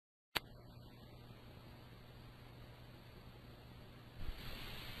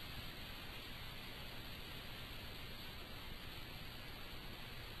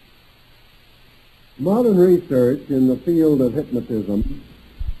Modern research in the field of hypnotism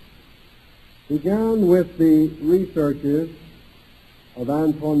began with the researches of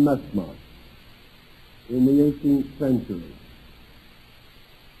Antoine Mesmer in the 18th century.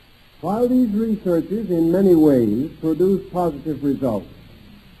 While these researches in many ways produced positive results,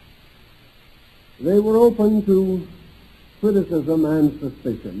 they were open to criticism and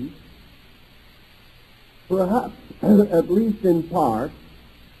suspicion, perhaps at least in part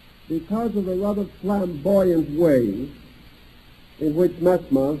because of the rather flamboyant way in which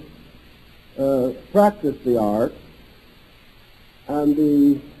Mesmer practiced the art and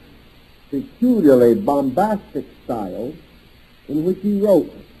the peculiarly bombastic style in which he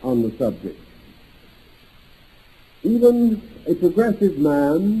wrote on the subject. Even a progressive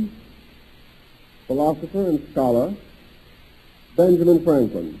man, philosopher and scholar, Benjamin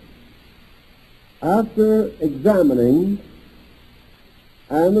Franklin, after examining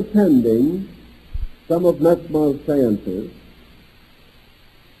and attending some of Mesmer's seances,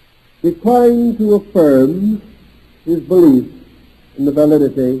 declined to affirm his belief in the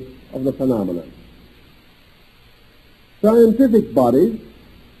validity of the phenomenon. Scientific bodies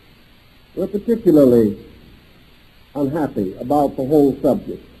were particularly unhappy about the whole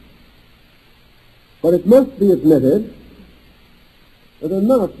subject. But it must be admitted that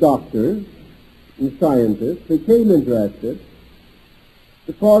enough doctors and scientists became interested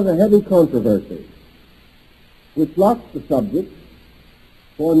to cause a heavy controversy, which locked the subject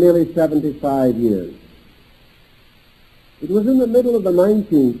for nearly 75 years. It was in the middle of the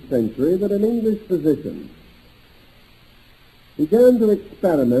 19th century that an English physician began to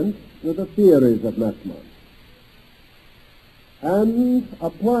experiment with the theories of Mesmer and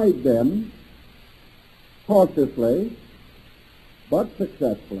applied them cautiously but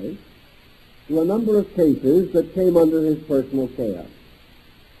successfully to a number of cases that came under his personal care.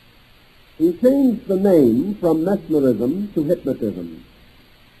 He changed the name from mesmerism to hypnotism,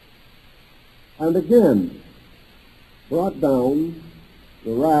 and again brought down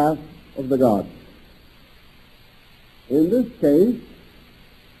the wrath of the gods. In this case,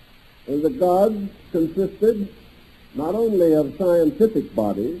 the gods consisted not only of scientific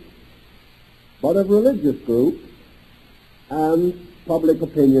bodies, but of religious groups and public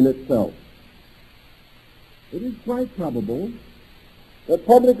opinion itself. It is quite probable that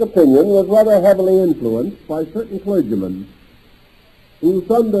public opinion was rather heavily influenced by certain clergymen who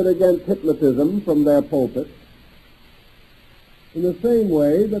thundered against hypnotism from their pulpits in the same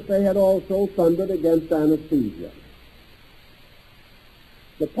way that they had also thundered against anesthesia.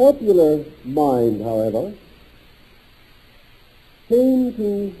 The popular mind, however, came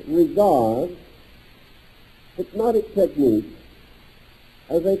to regard hypnotic technique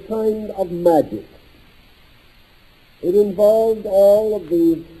as a kind of magic. It involved all of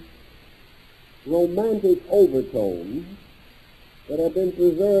the romantic overtones that have been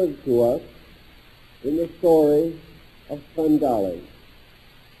preserved to us in the story of Svengali.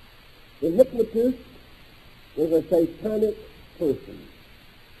 The hypnotist was a satanic person,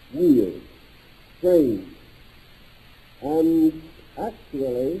 weird, strange, and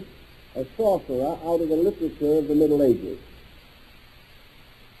actually a sorcerer out of the literature of the Middle Ages.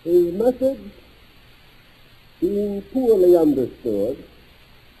 His methods, being poorly understood,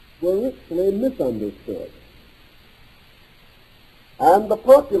 were richly misunderstood. And the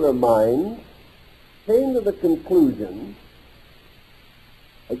popular mind came to the conclusion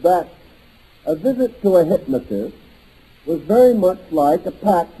that a visit to a hypnotist was very much like a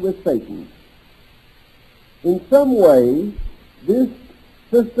pact with Satan. In some way, this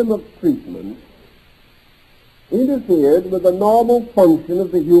system of treatment interfered with the normal function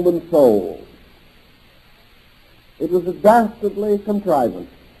of the human soul. It was a dastardly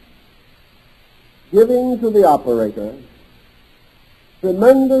contrivance, giving to the operator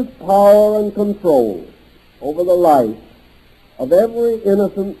tremendous power and control over the life of every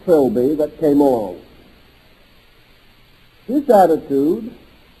innocent trilby that came along. This attitude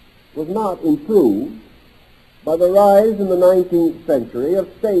was not improved by the rise in the 19th century of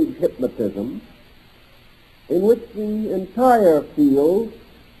stage hypnotism, in which the entire field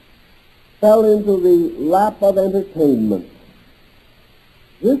fell into the lap of entertainment.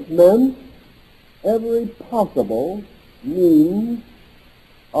 This meant every possible means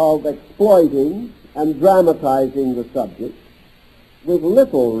of exploiting and dramatizing the subject with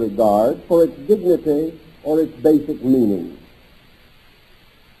little regard for its dignity or its basic meaning.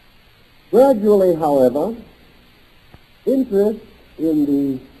 Gradually, however, interest in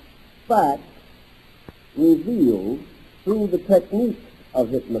the facts revealed through the techniques of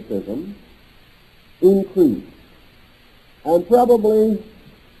hypnotism increased, and probably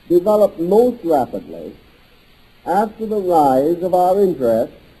developed most rapidly after the rise of our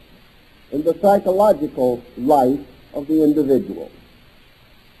interest in the psychological life of the individual.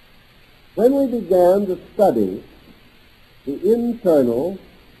 When we began to study the internal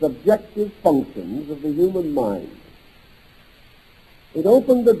subjective functions of the human mind, it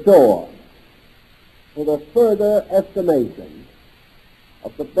opened the door for the further estimation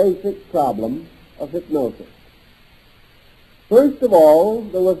of the basic problem of hypnosis. First of all,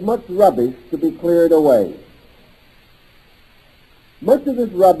 there was much rubbish to be cleared away. Much of this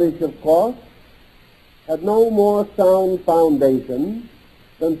rubbish, of course, had no more sound foundation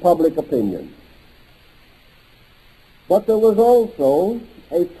than public opinion. But there was also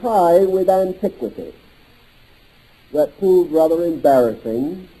a tie with antiquity that proved rather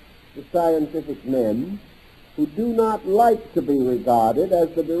embarrassing to scientific men who do not like to be regarded as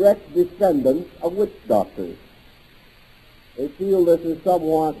the direct descendants of witch doctors. They feel this is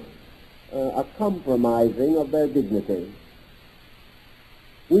somewhat a compromising of their dignity.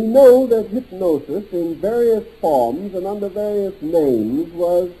 We know that hypnosis in various forms and under various names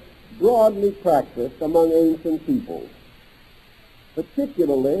was broadly practiced among ancient peoples,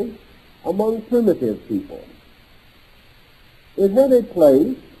 particularly among primitive people. It had a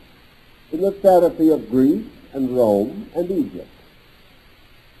place in the therapy of Greece and Rome and Egypt.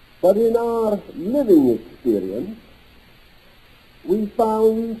 But in our living experience, we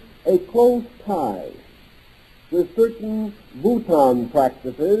found a close tie with certain Bhutan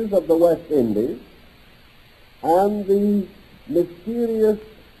practices of the West Indies and the mysterious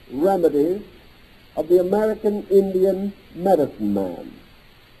remedies of the American Indian medicine man.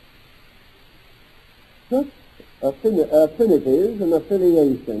 Such affinities and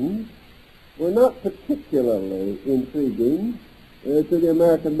affiliations were not particularly intriguing to the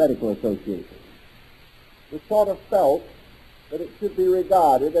American Medical Association. We sort of felt that it should be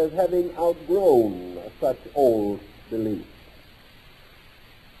regarded as having outgrown such old beliefs.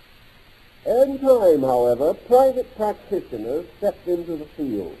 In time, however, private practitioners stepped into the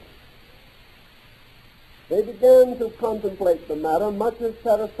field. They began to contemplate the matter much as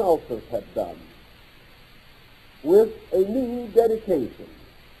Paracelsus had done, with a new dedication,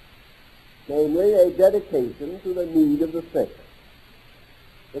 namely a dedication to the need of the sick.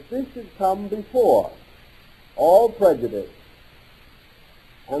 That this should come before all prejudice,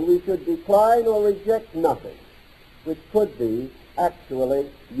 and we should decline or reject nothing which could be actually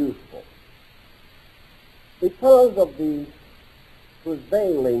useful. Because of the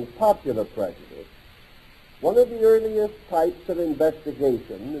prevailing popular prejudice, one of the earliest types of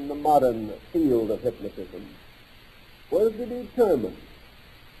investigation in the modern field of hypnotism was to determine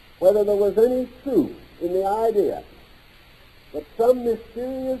whether there was any truth in the idea that some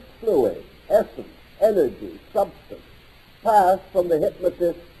mysterious fluid, essence, energy, substance, passed from the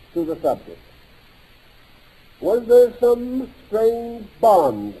hypnotist to the subject. Was there some strange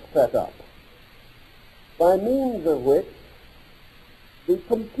bond set up by means of which the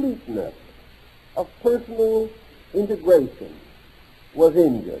completeness of personal integration was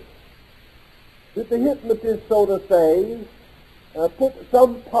injured? Did the hypnotist, so to say, put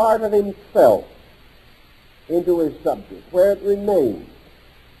some part of himself into his subject where it remains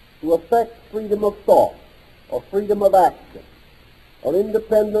to affect freedom of thought or freedom of action or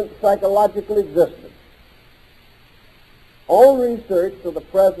independent psychological existence? All research to the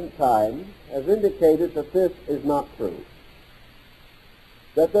present time has indicated that this is not true,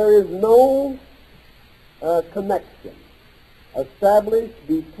 that there is no connection established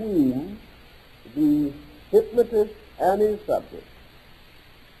between the hypnotist and his subject,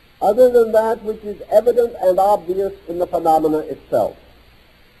 other than that which is evident and obvious in the phenomena itself.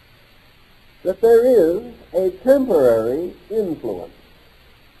 That there is a temporary influence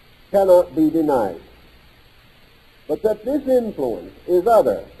cannot be denied, but that this influence is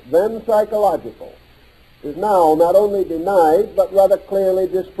other than psychological is now not only denied but rather clearly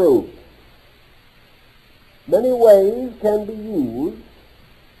disproved. Many ways can be used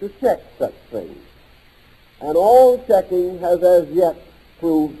to check such things, and all checking has as yet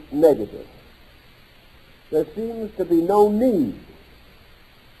proved negative. There seems to be no need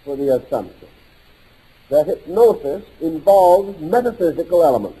for the assumption that hypnosis involves metaphysical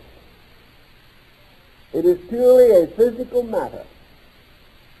elements. It is purely a physical matter,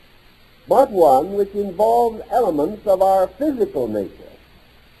 but one which involves elements of our physical nature,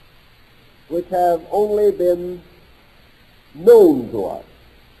 which have only been known to us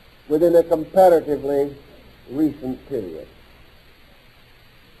within a comparatively recent period.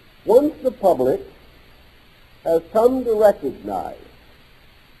 Once the public has come to recognize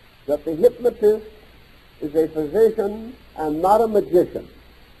that the hypnotist is a physician and not a magician,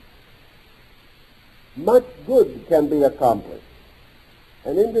 much good can be accomplished,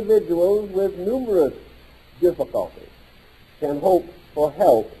 and individuals with numerous difficulties can hope for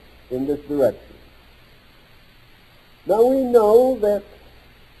help in this direction. Now we know that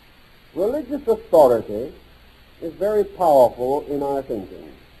religious authority is very powerful in our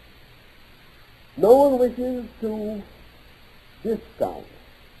thinking. No one wishes to discount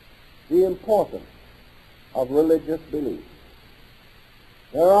the importance of religious belief.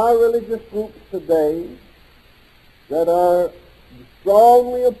 There are religious groups today that are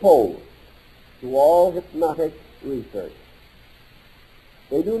strongly opposed to all hypnotic research.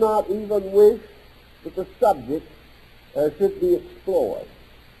 They do not even wish that the subject should be explored.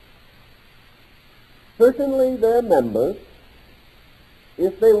 Certainly their members,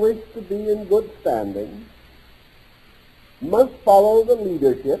 if they wish to be in good standing, must follow the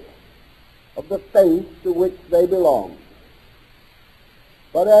leadership of the faith to which they belong.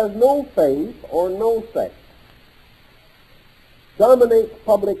 But as no faith or no sect dominates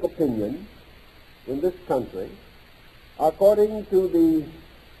public opinion in this country, according to the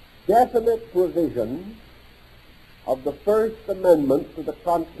definite provision of the First Amendment to the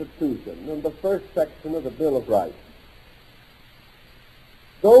Constitution and the first section of the Bill of Rights,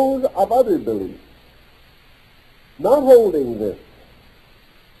 those of other beliefs not holding this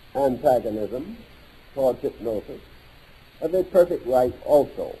antagonism toward hypnosis have a perfect right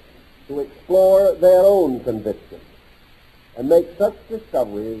also to explore their own convictions and make such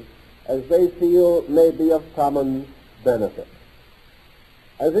discoveries as they feel may be of common benefit.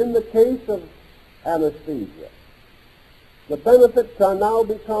 As in the case of anesthesia, the benefits are now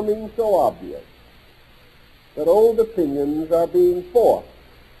becoming so obvious that old opinions are being forced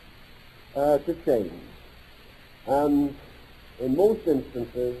to change. And in most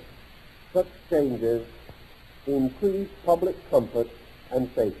instances, such changes increase public comfort and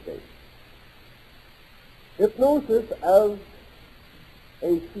safety. Hypnosis as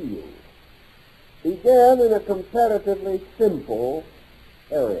a field began in a comparatively simple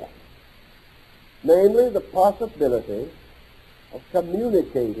area, namely the possibility of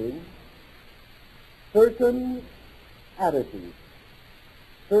communicating certain attitudes,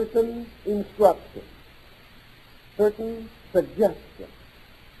 certain instructions, certain suggestions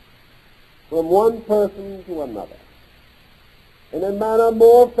from one person to another in a manner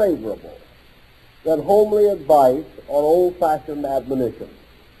more favorable than homely advice or old-fashioned admonition.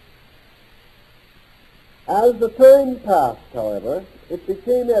 As the time passed, however, it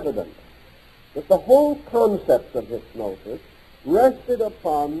became evident that the whole concept of hypnosis rested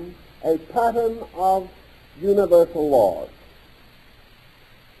upon a pattern of universal laws.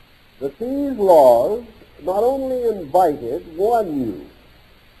 That these laws not only invited one use,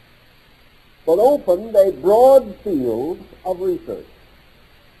 but opened a broad field of research,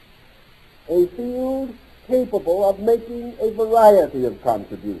 a field capable of making a variety of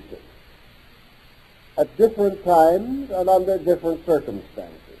contributions at different times and under different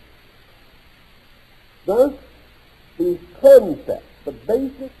circumstances. Thus, the concept, the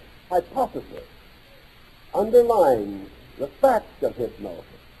basic hypothesis underlying the fact of hypnosis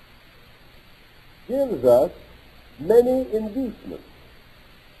gives us many inducements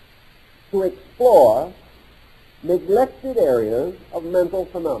to explore neglected areas of mental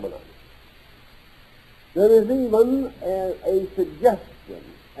phenomena. There is even a suggestion,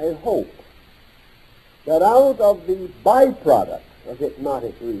 a hope, that out of the byproduct of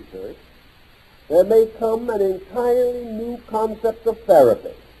hypnotic research there may come an entirely new concept of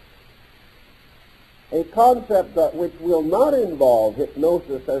therapy, a concept which will not involve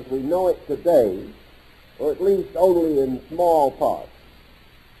hypnosis as we know it today, or at least only in small parts,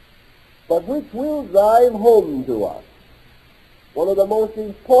 but which will drive home to us one of the most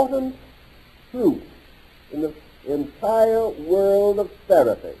important truths in the entire world of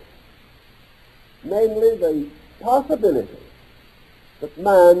therapy, namely the possibility that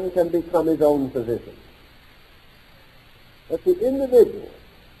man can become his own physician, that the individual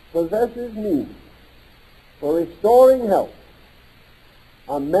possesses means for restoring health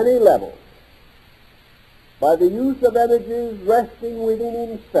on many levels by the use of energies resting within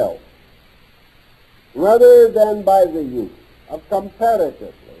himself rather than by the use of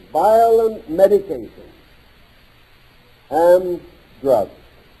comparatively violent medication and drugs.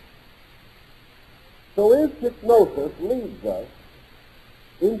 So if hypnosis leads us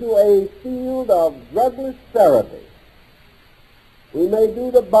into a field of drugless therapy, we may do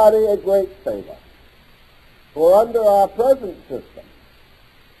the body a great favor. For under our present system,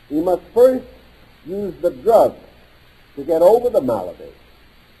 we must first use the drug to get over the malady,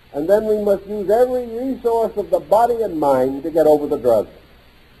 and then we must use every resource of the body and mind to get over the drug.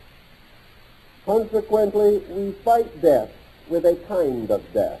 Consequently, we fight death with a kind of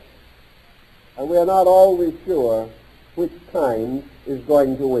death, and we are not always sure which kind is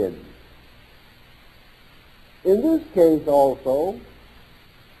going to win. In this case also,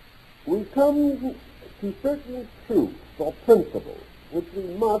 we come to certain truths or principles which we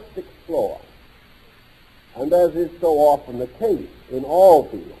must explore. And as is so often the case in all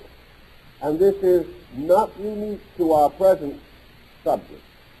fields, and this is not unique to our present subject,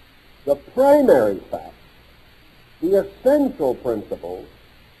 the primary facts, the essential principles,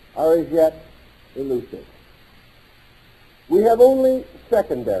 are as yet elusive. We have only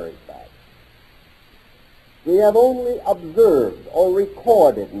secondary facts. We have only observed or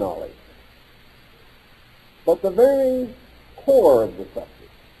recorded knowledge. But the very core of the subject,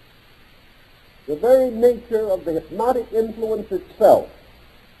 the very nature of the hypnotic influence itself,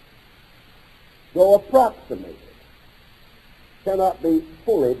 though approximated, cannot be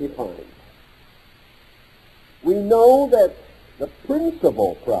fully defined. We know that the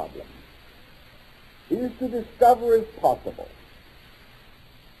principal problem is to discover, if possible,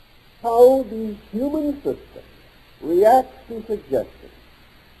 how the human system reacts to suggestion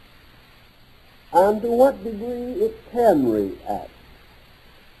and to what degree it can react,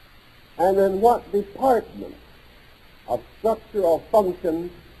 and in what department of structure or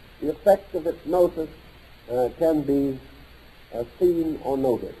function the effect of hypnosis can be seen or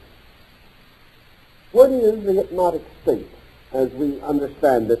noticed. What is the hypnotic state as we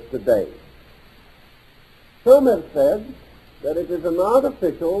understand it today? Some have said that it is an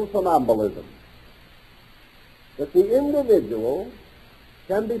artificial somnambulism, that the individual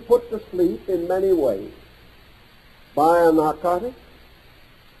can be put to sleep in many ways, by a narcotic,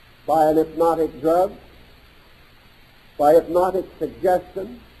 by an hypnotic drug, by hypnotic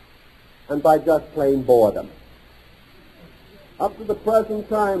suggestion, and by just plain boredom. Up to the present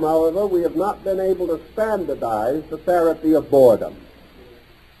time, however, we have not been able to standardize the therapy of boredom.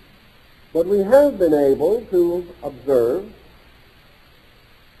 But we have been able to observe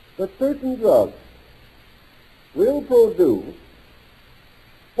that certain drugs will produce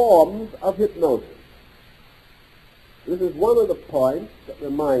forms of hypnosis. This is one of the points that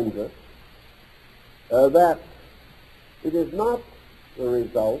reminds us that it is not the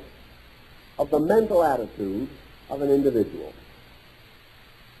result of the mental attitude of an individual.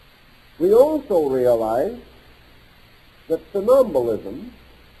 We also realize that somnambulism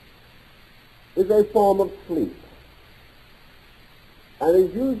is a form of sleep and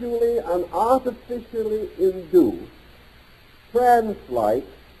is usually an artificially induced trance-like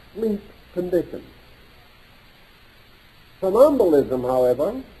sleep condition. Somnambulism,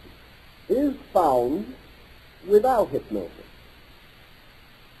 however, is found without hypnosis,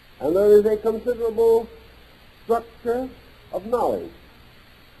 and there is a considerable structure of knowledge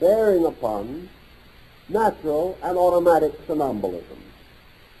bearing upon natural and automatic somnambulism.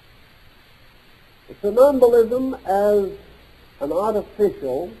 Somnambulism as an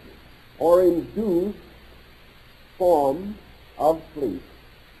artificial or induced form of sleep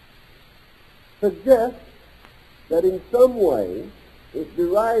suggests that in some way it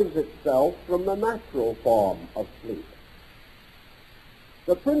derives itself from the natural form of sleep.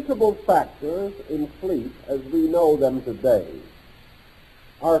 The principal factors in sleep, as we know them today,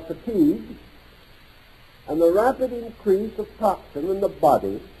 are fatigue and the rapid increase of toxin in the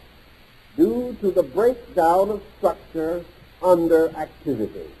body due to the breakdown of structure under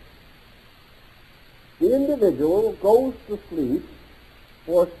activity. The individual goes to sleep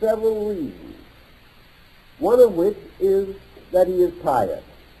for several reasons, one of which is that he is tired.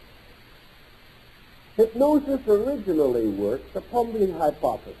 Hypnosis originally works upon the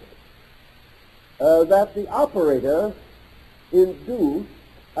hypothesis that the operator induced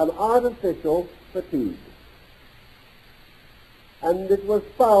an artificial fatigue. And it was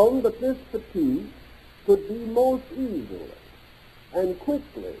found that this fatigue could be most easily and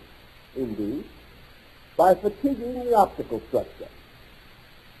quickly induced by fatiguing the optical structure.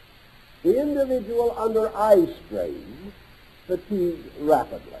 The individual under eye strain fatigued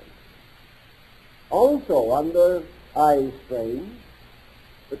rapidly. Also under eye strain,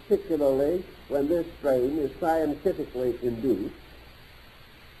 particularly when this strain is scientifically induced,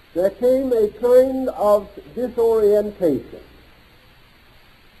 there came a kind of disorientation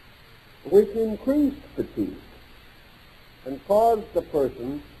which increased fatigue and caused the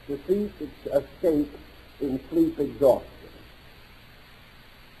person to seek escape in sleep exhaustion.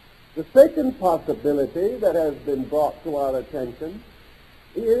 The second possibility that has been brought to our attention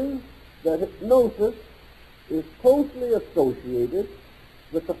is that hypnosis is closely associated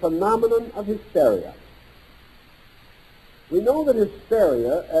with the phenomenon of hysteria. We know that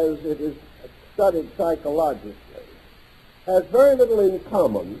hysteria, as it is studied psychologically, has very little in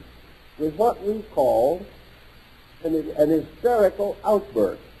common with what we call an hysterical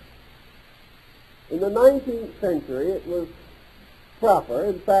outburst. In the 19th century, it was proper,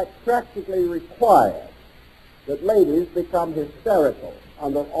 in fact practically required, that ladies become hysterical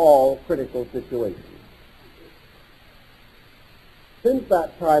under all critical situations. Since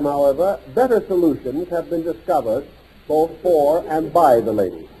that time, however, better solutions have been discovered both for and by the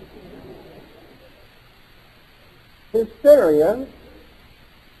ladies. Hysteria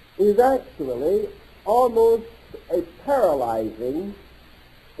is actually almost a paralyzing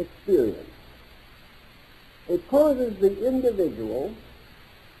experience. It causes the individual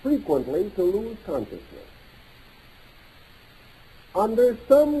frequently to lose consciousness. Under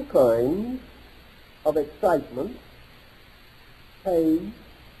some kinds of excitement, pain,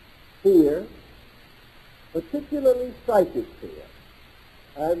 fear, particularly psychic fear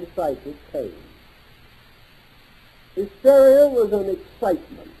and psychic pain. Hysteria was an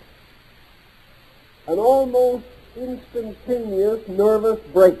excitement, an almost instantaneous nervous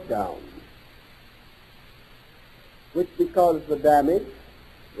breakdown, which, because the damage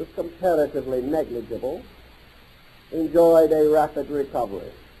was comparatively negligible, enjoyed a rapid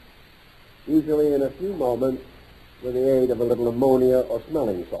recovery, usually in a few moments with the aid of a little ammonia or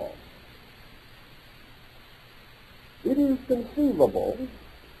smelling salts. It is conceivable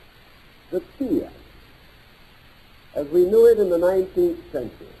that fear, as we knew it in the 19th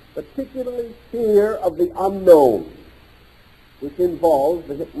century, particularly fear of the unknown, which involves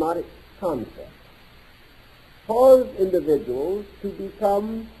the hypnotic concept, cause individuals to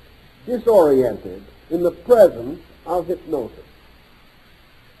become disoriented in the presence of hypnosis,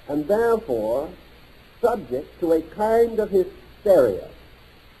 and therefore subject to a kind of hysteria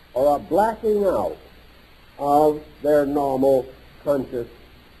or a blacking out of their normal conscious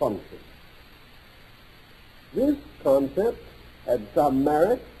function. This concept had some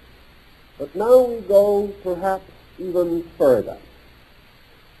merit, but now we go perhaps even further.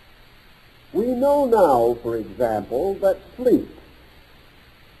 We know now, for example, that sleep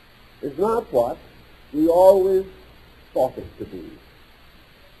is not what we always thought it to be.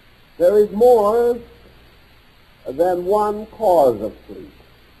 There is more than one cause of sleep.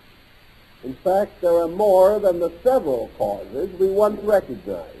 In fact, there are more than the several causes we once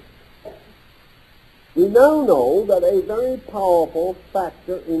recognized. We now know that a very powerful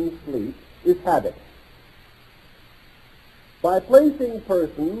factor in sleep is habit. By placing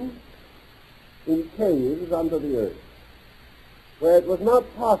persons in caves under the earth, where it was not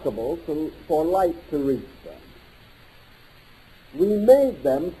possible for light to reach them, we made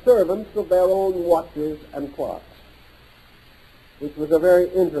them servants of their own watches and clocks, which was a very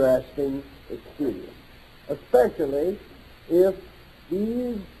interesting experience, especially if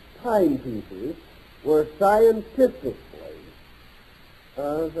these timepieces were scientifically,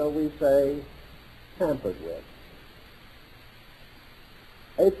 shall we say, tampered with.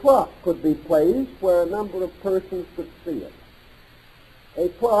 A clock could be placed where a number of persons could see it. A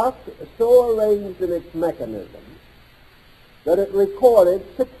clock so arranged in its mechanism that it recorded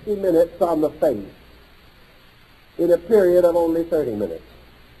 60 minutes on the face in a period of only 30 minutes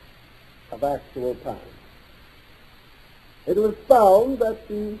of actual time. It was found that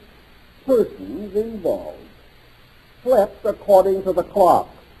the persons involved slept according to the clock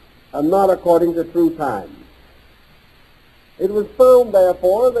and not according to true time. It was found,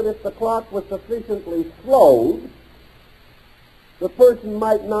 therefore, that if the clock was sufficiently slowed, the person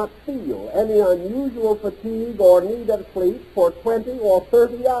might not feel any unusual fatigue or need of sleep for 20 or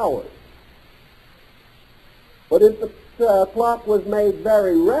 30 hours. But if the clock was made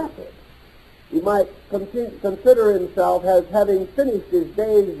very rapid, he might consider himself as having finished his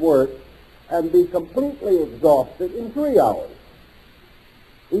day's work and be completely exhausted in 3 hours,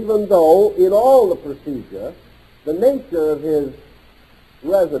 even though in all the procedure, the nature of his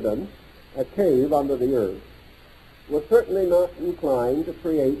residence, a cave under the earth, was certainly not inclined to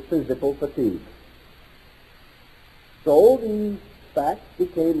create physical fatigue. So the facts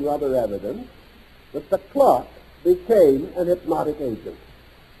became rather evident that the clock became an hypnotic agent.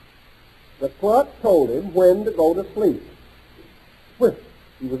 The clock told him when to go to sleep.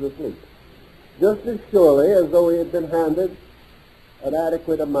 He was asleep, just as surely as though he had been handed an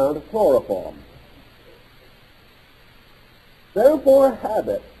adequate amount of chloroform. Therefore,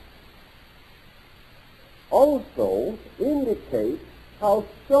 habit also indicates how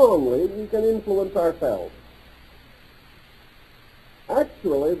strongly we can influence ourselves.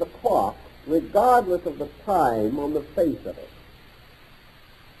 Actually, the clock, regardless of the time on the face of it,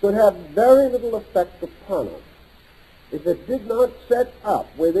 could have very little effect upon us if it did not set up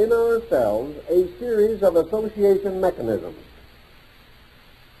within ourselves a series of association mechanisms.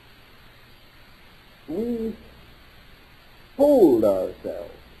 We told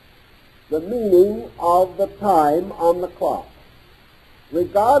ourselves the meaning of the time on the clock,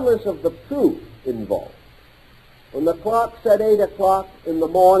 regardless of the truth involved. When the clock said 8 o'clock in the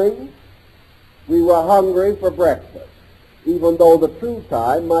morning, we were hungry for breakfast, even though the true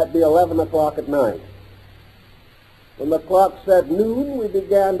time might be 11 o'clock at night. When the clock said noon, we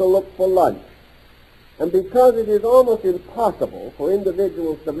began to look for lunch. And because it is almost impossible for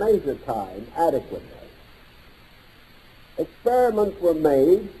individuals to measure time adequately, experiments were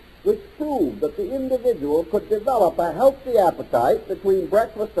made which proved that the individual could develop a healthy appetite between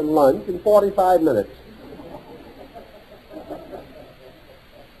breakfast and lunch in 45 minutes.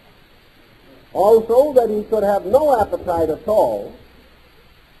 Also, that he could have no appetite at all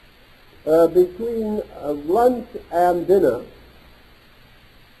between lunch and dinner,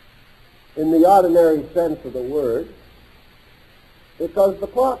 in the ordinary sense of the word, because the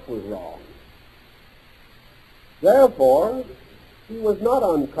clock was wrong. Therefore, he was not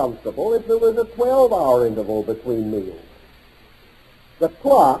uncomfortable if there was a 12-hour interval between meals. The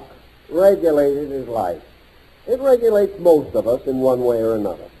clock regulated his life. It regulates most of us in one way or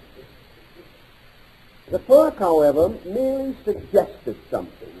another. The clock, however, merely suggested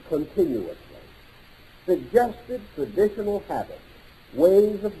something continuously, suggested traditional habits,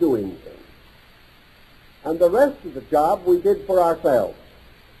 ways of doing things. And the rest of the job we did for ourselves.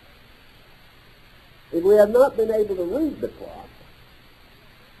 If we had not been able to read the clock,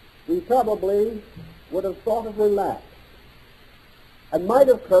 we probably would have sort of relaxed and might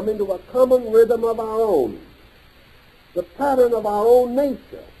have come into a common rhythm of our own. The pattern of our own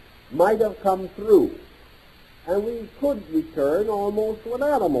nature might have come through, and we could return almost to an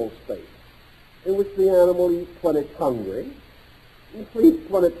animal state, in which the animal eats when it's hungry and sleeps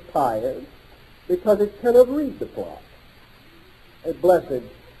when it's tired, because it cannot read the clock. A blessed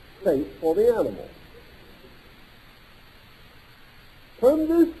state for the animal. From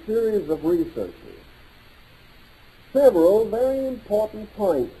this series of researches, several very important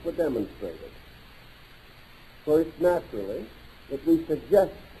points were demonstrated. First, naturally, that we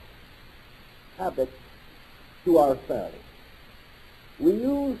suggest habits to ourselves. We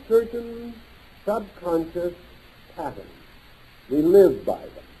use certain subconscious patterns. We live by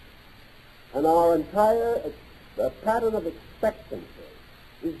them. And our entire pattern of expectancy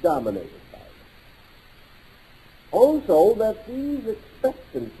is dominated by them. Also, that these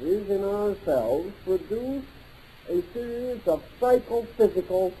expectancies in ourselves produce a series of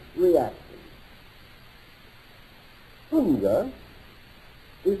psychophysical reactions. Hunger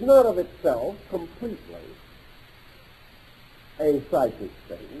is not of itself completely a psychic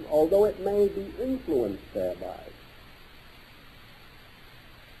thing, although it may be influenced thereby.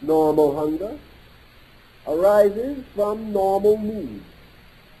 Normal hunger arises from normal needs,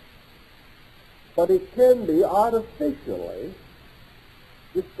 but it can be artificially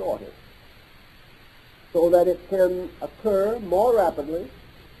distorted so that it can occur more rapidly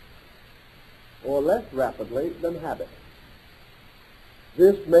or less rapidly than habit.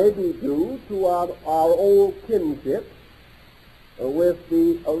 This may be due to our old kinship with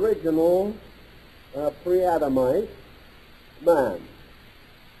the original pre-Adamite man.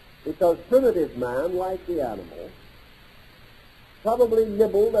 Because primitive man, like the animal, probably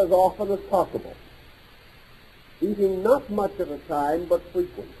nibbled as often as possible, eating not much at a time but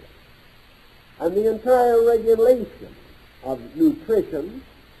frequently. And the entire regulation of nutrition,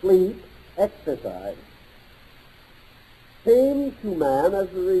 sleep, exercise came to man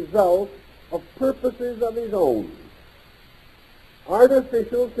as a result of purposes of his own,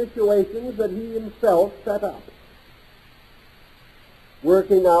 artificial situations that he himself set up.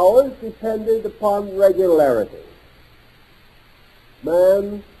 Working hours depended upon regularity.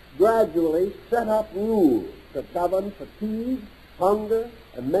 Man gradually set up rules to govern fatigue, hunger,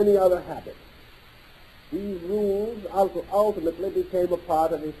 and many other habits. These rules ultimately became a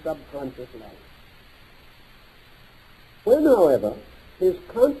part of his subconscious life. When, however, his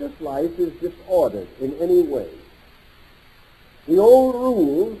conscious life is disordered in any way, the old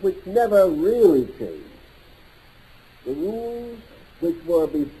rules which never really changed, the rules which were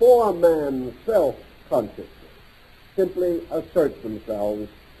before man's self-consciousness, simply assert themselves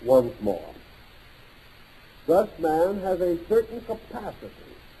once more. Thus, man has a certain capacity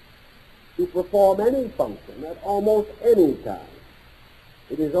to perform any function at almost any time.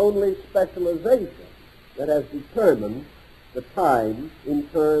 It is only specialization that has determined the time in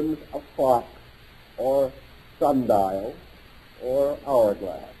terms of clock or sundial or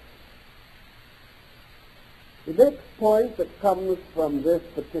hourglass. The next point that comes from this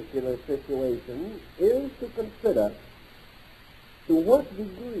particular situation is to consider to what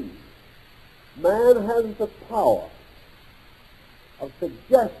degree man has the power of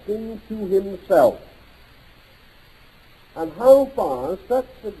suggesting to himself, and how far such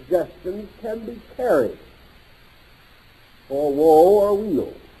suggestions can be carried for woe or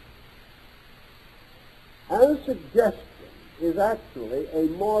weal. As suggestion is actually a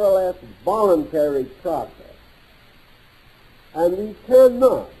more or less voluntary process, and we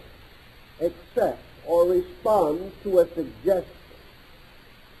cannot accept or respond to a suggestion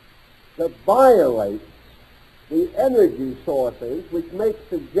that violates the energy sources which make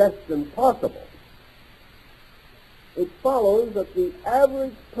suggestion possible. It follows that the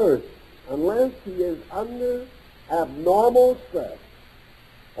average person, unless he is under abnormal stress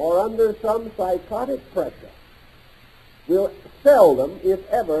or under some psychotic pressure, will seldom, if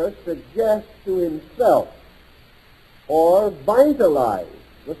ever, suggest to himself or vitalize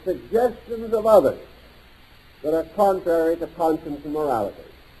the suggestions of others that are contrary to conscience and morality.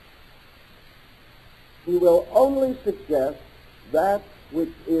 He will only suggest that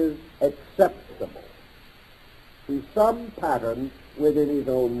which is acceptable to some pattern within his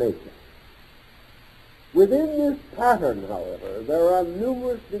own nature. Within this pattern, however, there are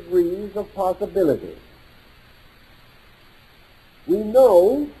numerous degrees of possibility. We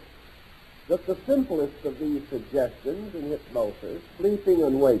know that the simplest of these suggestions in hypnosis, sleeping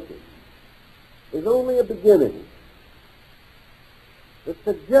and waking, is only a beginning. The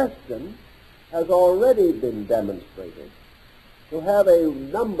suggestion has already been demonstrated to have a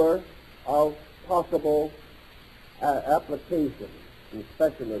number of possible applications and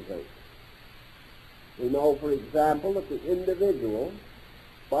specializations. We know, for example, that the individual,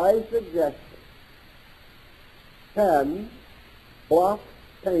 by suggestion, can block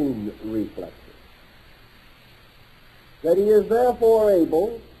pain reflexes, that he is therefore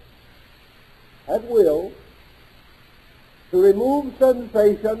able, at will, to remove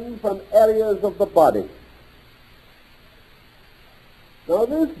sensation from areas of the body. Now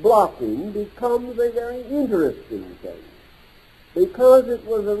this blocking becomes a very interesting thing, because it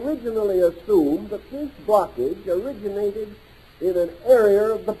was originally assumed that this blockage originated in an area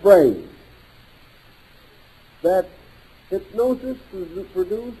of the brain, that hypnosis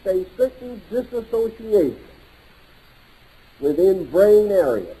produced a certain disassociation within brain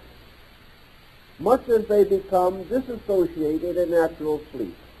areas, much as they become disassociated in natural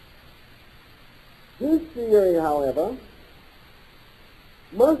sleep. This theory, however,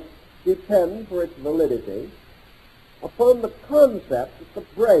 must depend for its validity upon the concept that the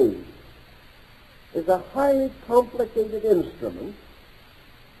brain is a highly complicated instrument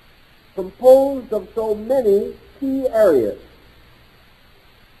composed of so many key areas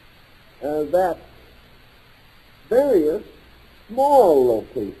that various small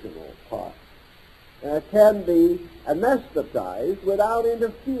locational parts can be anesthetized without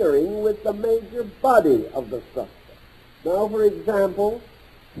interfering with the major body of the substance. Now, for example,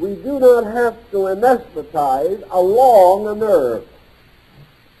 we do not have to anesthetize along a nerve,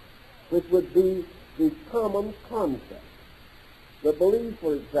 which would be the common concept. The belief,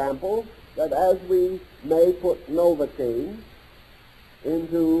 for example, that as we may put Novocaine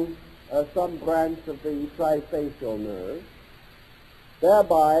into some branch of the trifacial nerve,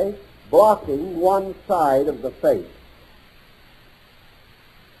 thereby blocking one side of the face,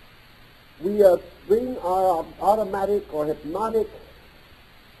 we bring our automatic or hypnotic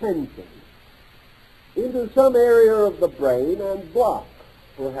tension into some area of the brain and block,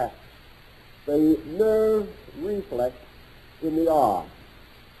 perhaps, the nerve reflex in the arm,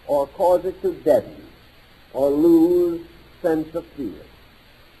 or cause it to deaden, or lose sense of fear.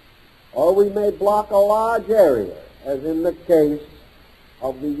 Or we may block a large area, as in the case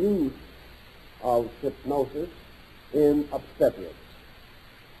of the use of hypnosis in obstetrics.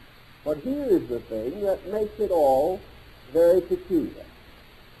 But here is the thing that makes it all very peculiar.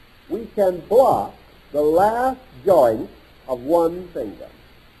 We can block the last joint of one finger.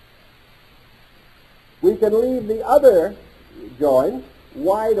 We can leave the other joint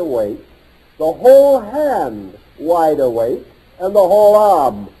wide awake, the whole hand wide awake, and the whole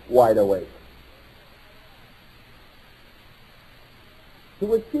arm wide awake.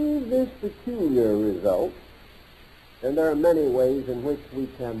 To achieve this peculiar result, and there are many ways in which we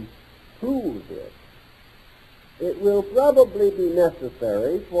can prove this, it will probably be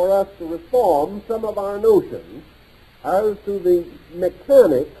necessary for us to reform some of our notions as to the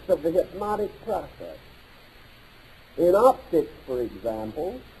mechanics of the hypnotic process. In optics, for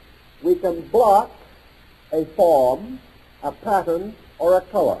example, we can block a form, a pattern, or a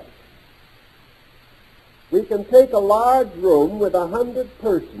color. We can take a large room with 100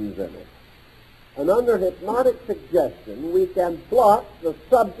 persons in it, and under hypnotic suggestion, we can block the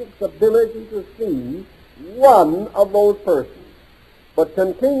subject's ability to see one of those persons, but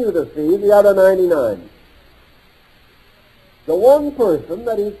continue to see the other 99. The one person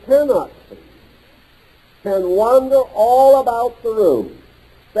that he cannot see can wander all about the room,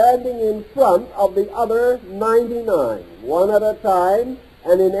 standing in front of the other 99, one at a time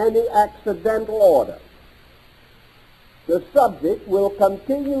and in any accidental order. The subject will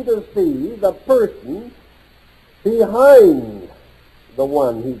continue to see the person behind the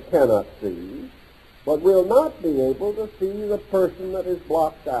one he cannot see, but will not be able to see the person that is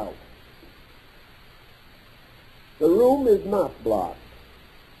blocked out. The room is not blocked.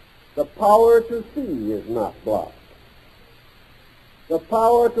 The power to see is not blocked. The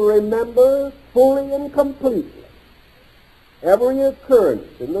power to remember fully and completely every occurrence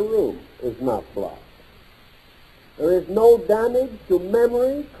in the room is not blocked. There is no damage to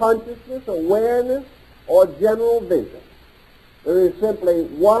memory, consciousness, awareness, or general vision. There is simply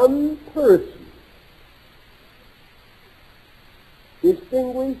one person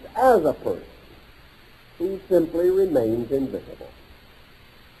distinguished as a person who simply remains invisible.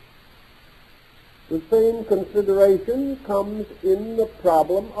 The same consideration comes in the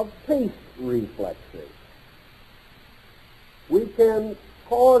problem of taste reflexes. We can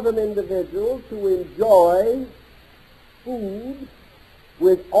cause an individual to enjoy food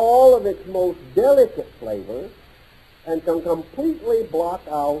with all of its most delicate flavors and can completely block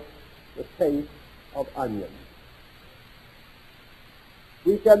out the taste of onions.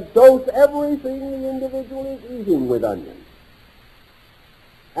 We can dose everything the individual is eating with onions.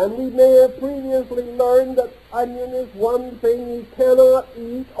 And we may have previously learned that onion is one thing he cannot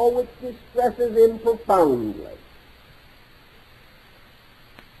eat or which distresses him profoundly.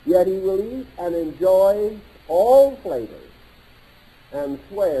 Yet he will eat and enjoy all flavors and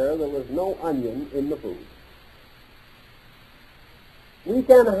swear there was no onion in the food. We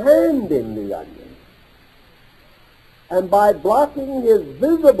can hand him the onion, and by blocking his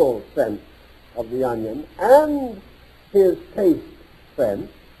visible sense of the onion and his taste sense,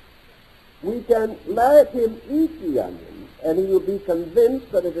 we can let him eat the onion, and he will be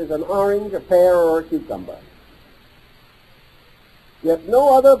convinced that it is an orange, a pear, or a cucumber. Yet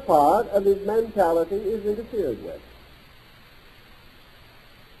no other part of his mentality is interfered with.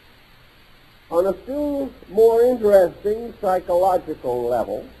 On a still more interesting psychological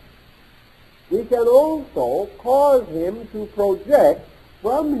level, we can also cause him to project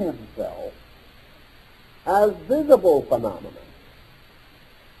from himself as visible phenomena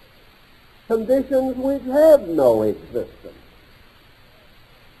conditions which have no existence.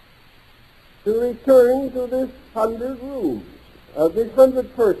 To return to this 100 rooms, this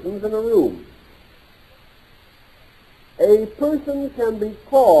 100 persons in a room. A person can be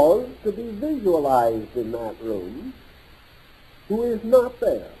caused to be visualized in that room who is not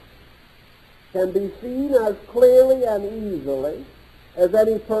there, can be seen as clearly and easily as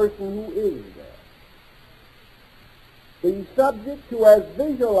any person who is there. The subject who has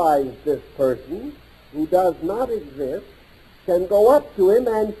visualized this person, who does not exist, can go up to him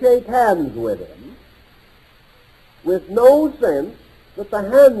and shake hands with him, with no sense that the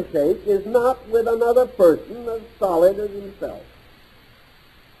handshake is not with another person as solid as himself.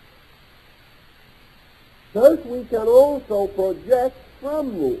 Thus we can also project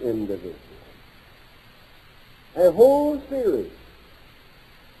from the individual a whole series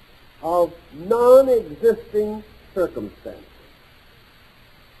of non-existing circumstances.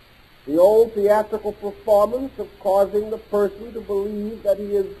 The old theatrical performance of causing the person to believe that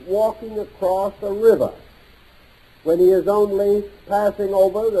he is walking across a river when he is only passing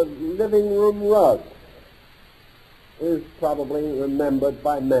over the living room rug is probably remembered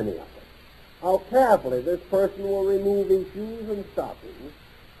by many of us. How carefully this person will remove his shoes and stockings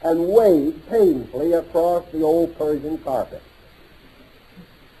and wade painfully across the old Persian carpet.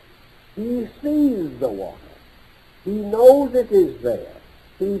 He sees the water. He knows it is there.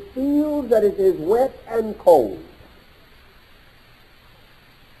 He feels that it is wet and cold.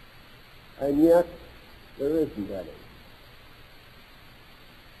 And yet, there isn't any.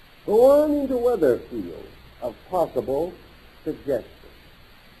 Go on into other fields of possible suggestion.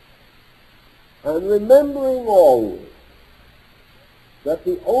 And remembering always that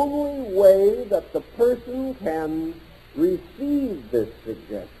the only way that the person can receive this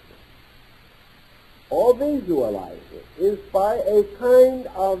suggestion or visualize it is by a kind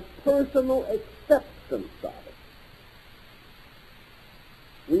of personal acceptance of it.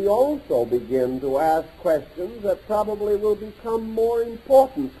 We also begin to ask questions that probably will become more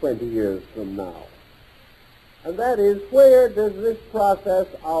important 20 years from now. And that is, where does this process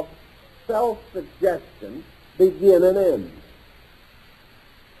of self-suggestion begin and end?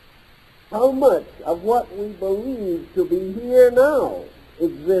 How much of what we believe to be here now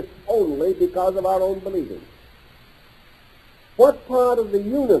exists only because of our own believing? What part of the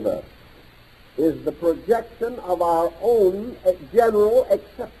universe is the projection of our own general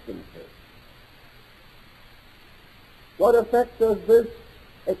acceptances? What effect does this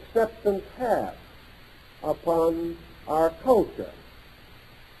acceptance have upon our culture,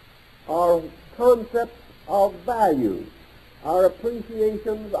 our concepts of value, our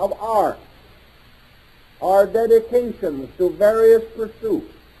appreciations of art, our dedications to various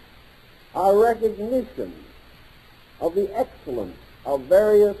pursuits, our recognition of the excellence of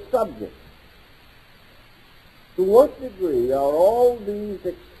various subjects? To what degree are all these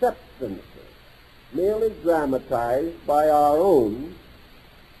acceptances merely dramatized by our own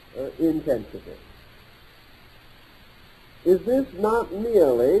intensity? Is this not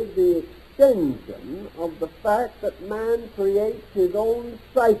merely the extension of the fact that man creates his own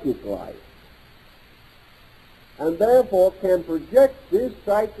psychic life and therefore can project this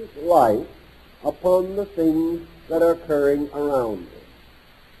psychic life upon the things that are occurring around him?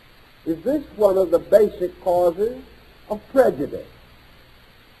 Is this one of the basic causes of prejudice?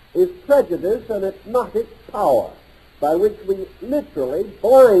 Is prejudice an hypnotic power by which we literally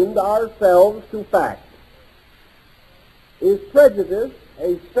blind ourselves to fact? Is prejudice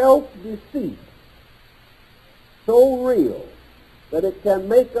a self-deceit so real that it can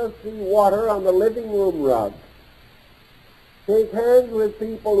make us see water on the living room rug, shake hands with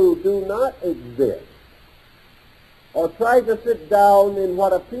people who do not exist, or try to sit down in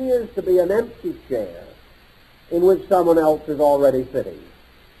what appears to be an empty chair in which someone else is already sitting?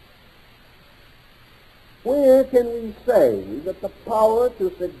 Where can we say that the power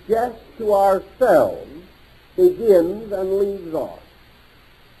to suggest to ourselves begins and leaves off?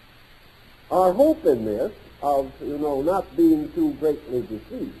 Our hope in this, of, not being too greatly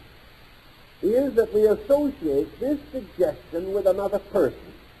deceived, is that we associate this suggestion with another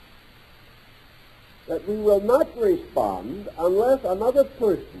person, that we will not respond unless another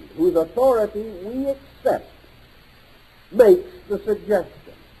person whose authority we accept makes the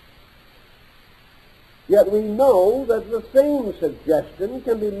suggestion. Yet we know that the same suggestion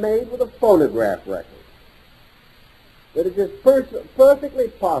can be made with a phonograph record, that it is perfectly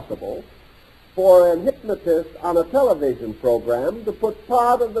possible for an hypnotist on a television program to put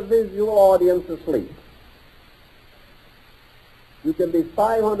part of the visual audience asleep. You can be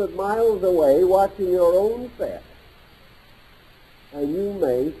 500 miles away watching your own set, and you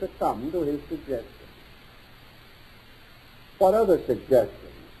may succumb to his suggestion. What other suggestions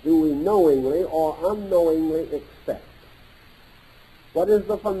do we knowingly or unknowingly accept? What is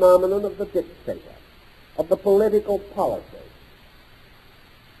the phenomenon of the dictator, of the political policy?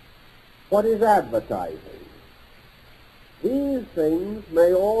 What is advertising? These things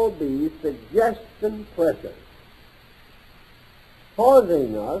may all be suggestion pressures,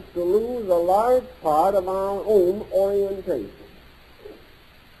 causing us to lose a large part of our own orientation.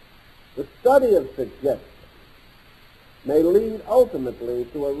 The study of suggestion may lead ultimately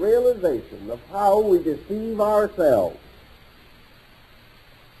to a realization of how we deceive ourselves,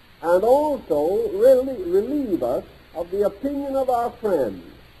 and also really relieve us of the opinion of our friends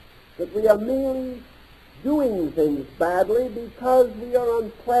that we are merely doing things badly because we are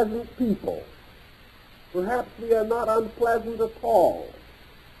unpleasant people. Perhaps we are not unpleasant at all.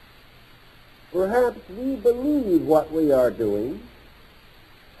 Perhaps we believe what we are doing,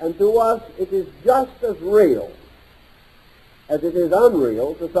 and to us it is just as real as it is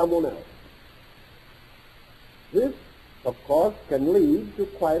unreal to someone else. This, of course, can lead to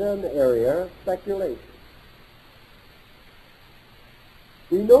quite an area of speculation.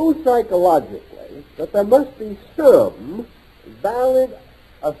 We know psychologically that there must be some valid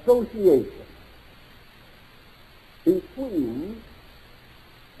association between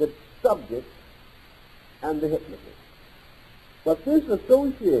the subject and the hypnotist. But this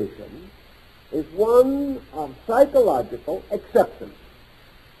association is one of psychological acceptance.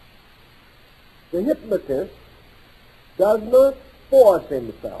 The hypnotist does not force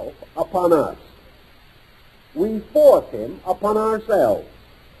himself upon us. We force him upon ourselves.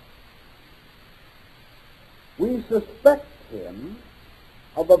 We suspect him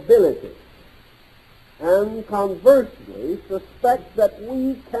of ability, and conversely suspect that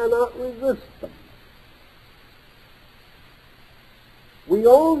we cannot resist them. We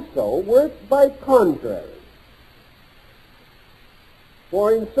also work by contrary,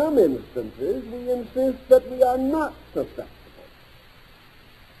 for in some instances we insist that we are not susceptible,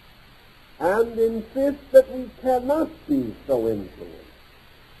 and insist that we cannot be so influenced.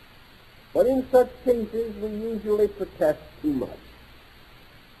 But in such cases, we usually protest too much.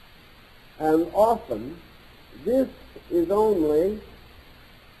 And often, this is only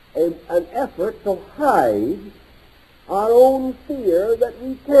an effort to hide our own fear that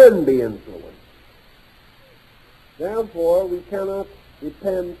we can be influenced. Therefore, we cannot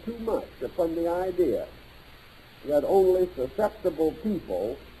depend too much upon the idea that only susceptible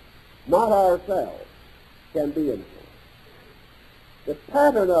people, not ourselves, can be influenced. The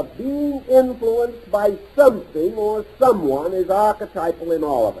pattern of being influenced by something or someone is archetypal in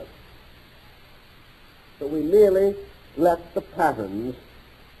all of us. So we merely let the patterns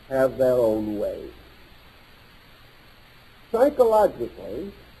have their own way.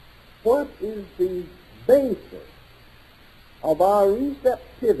 Psychologically, what is the basis of our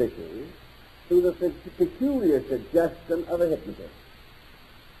receptivity to the peculiar suggestion of a hypnotist?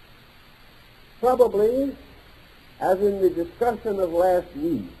 Probably, as in the discussion of last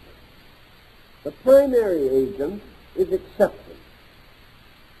week, the primary agent is acceptance.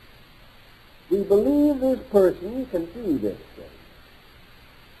 We believe this person can do this thing.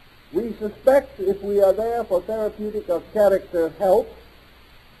 We suspect, if we are there for therapeutic or character help,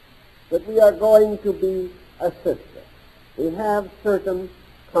 that we are going to be assisted. We have certain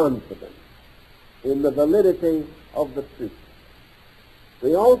confidence in the validity of the treatment.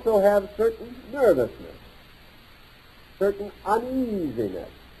 We also have certain nervousness, certain uneasiness,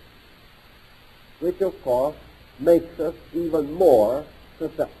 which of course makes us even more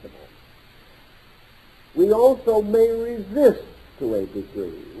susceptible. We also may resist to a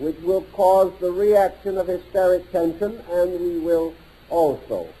degree, which will cause the reaction of hysteric tension, and we will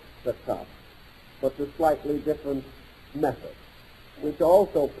also succumb, but to slightly different methods, which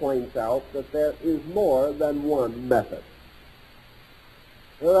also points out that there is more than one method.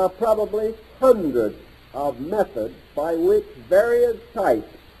 There are probably hundreds of methods by which various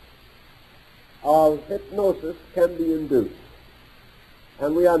types of hypnosis can be induced.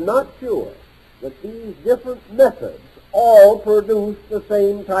 And we are not sure that these different methods all produce the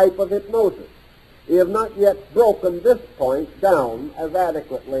same type of hypnosis. We have not yet broken this point down as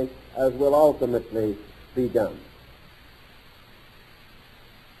adequately as will ultimately be done.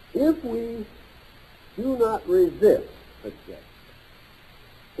 If we do not resist suggestion,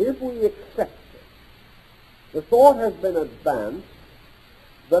 if we accept it, the thought has been advanced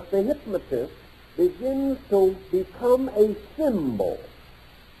that the hypnotist begins to become a symbol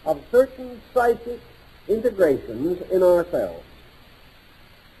of certain psychic integrations in ourselves.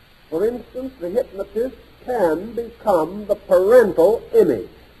 For instance, the hypnotist can become the parental image.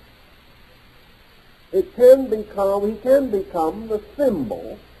 He can become the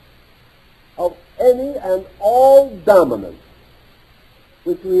symbol of any and all dominance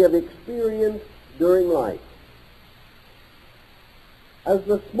which we have experienced during life. As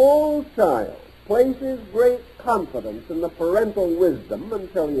the small child places great confidence in the parental wisdom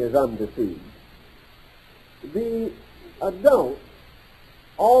until he is undeceived, the adult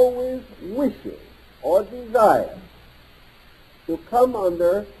always wishes or desires to come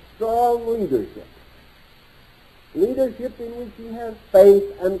under strong leadership in which he has faith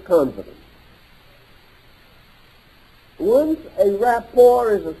and confidence. Once a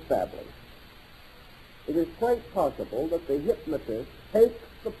rapport is established, it is quite possible that the hypnotist takes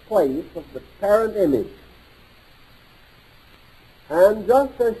the place of the parent image. And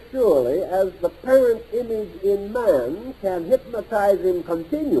just as surely as the parent image in man can hypnotize him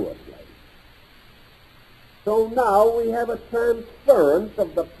continuously, so now we have a transference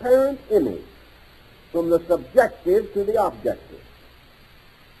of the parent image from the subjective to the objective.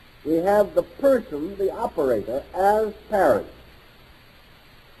 We have the person, the operator, as parent.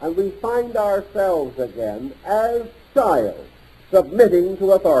 And we find ourselves again as child, submitting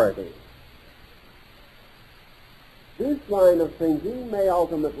to authority. This line of thinking may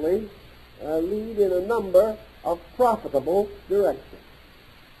ultimately lead in a number of profitable directions,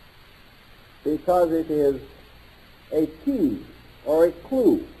 because it is a key or a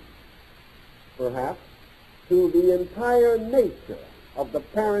clue, perhaps, to the entire nature of the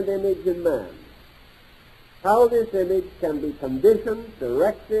parent image in man. How this image can be conditioned,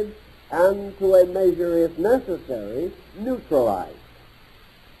 directed, and to a measure, if necessary, neutralized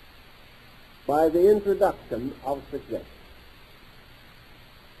by the introduction of suggestion.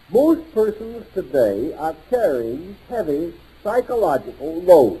 Most persons today are carrying heavy psychological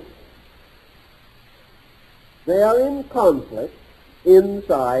loads. They are in conflict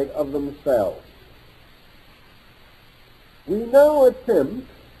inside of themselves. We now attempt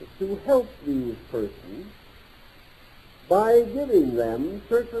to help these persons by giving them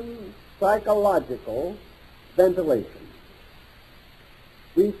certain psychological ventilation.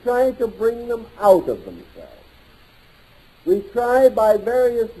 We try to bring them out of themselves. We try by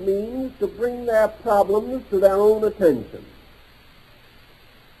various means to bring their problems to their own attention.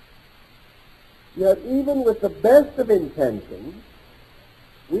 Yet even with the best of intentions,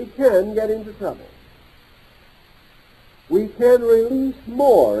 we can get into trouble. We can release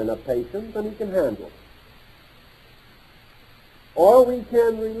more in a patient than he can handle. Or we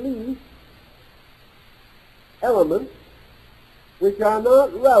can release elements which are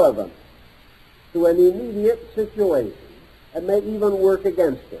not relevant to an immediate situation and may even work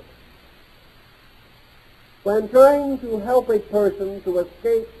against it. When trying to help a person to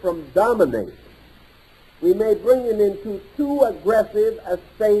escape from domination, we may bring him into too aggressive a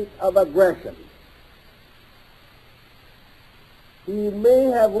state of aggression. He may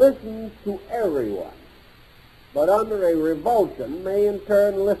have listened to everyone, but under a revulsion may in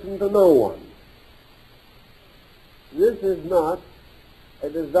turn listen to no one. This is not a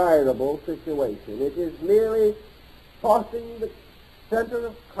desirable situation. It is merely tossing the center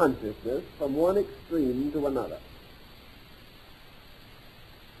of consciousness from one extreme to another.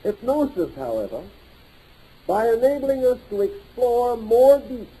 Hypnosis, however, by enabling us to explore more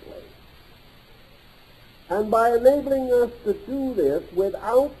deeply, and by enabling us to do this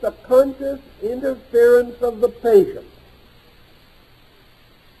without the conscious interference of the patient,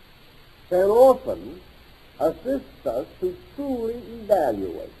 can often assist us to truly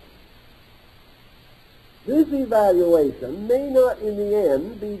evaluate. This evaluation may not in the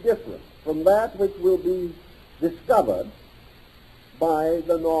end be different from that which will be discovered by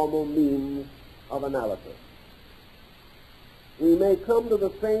the normal means of analysis. We may come to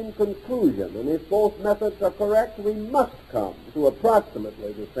the same conclusion, and if both methods are correct, we must come to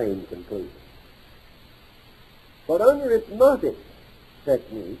approximately the same conclusion. But under hypnotic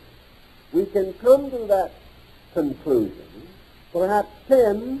technique, we can come to that conclusion perhaps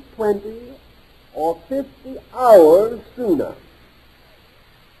 10, 20, or 50 hours sooner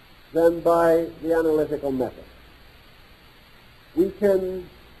than by the analytical method. We can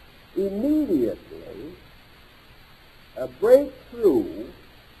immediately break through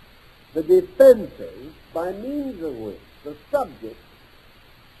the defenses by means of which the subject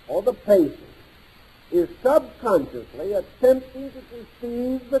or the patient is subconsciously attempting to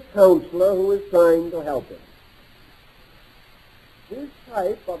deceive the counselor who is trying to help him. This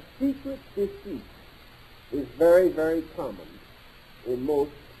type of secret deceit is very, very common in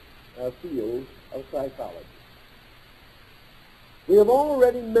most fields of psychology. We have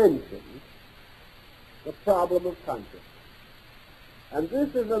already mentioned the problem of consciousness. And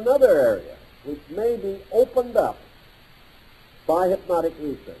this is another area which may be opened up by hypnotic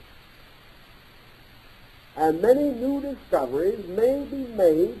research. And many new discoveries may be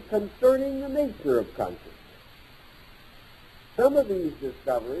made concerning the nature of consciousness. Some of these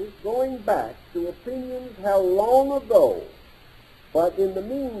discoveries going back to opinions held long ago, but in the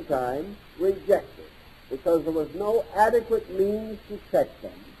meantime rejected, because there was no adequate means to check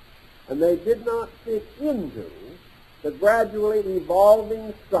them, and they did not fit into the gradually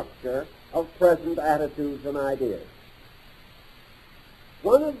evolving structure of present attitudes and ideas.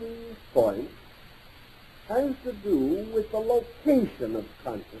 One of these points has to do with the location of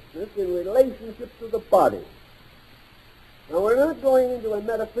consciousness in relationship to the body. Now, we're not going into a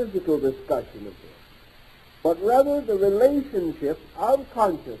metaphysical discussion of this, but rather the relationship of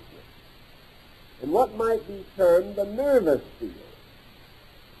consciousness in what might be termed the nervous field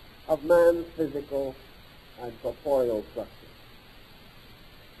of man's physical and corporeal structure.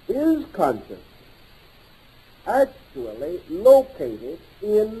 Is consciousness actually located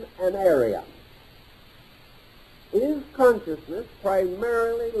in an area? Is consciousness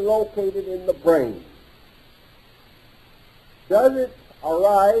primarily located in the brain? Does it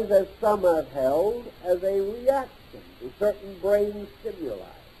arise, as some have held, as a reaction to certain brain stimuli?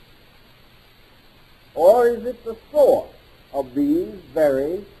 Or is it the source of these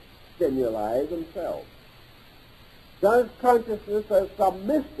very stimuli themselves? Does consciousness, as some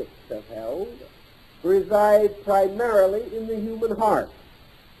mystics have held, reside primarily in the human heart?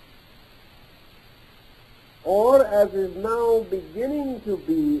 Or, as is now beginning to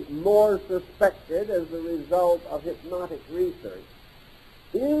be more suspected as a result of hypnotic research,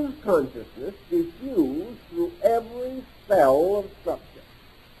 is consciousness diffused through every cell of structure?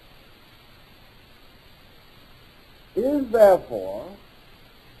 Is, therefore,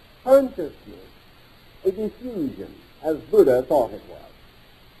 consciousness a diffusion, as Buddha thought it was?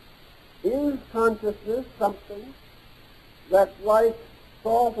 Is consciousness something that, like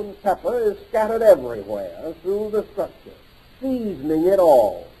salt and pepper, is scattered everywhere through the structure, seasoning it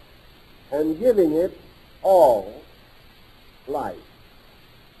all? and giving it all life.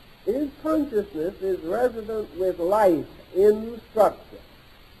 If consciousness is resident with life in structure,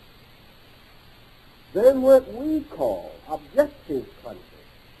 then what we call objective consciousness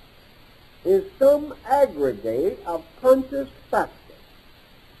is some aggregate of conscious factors,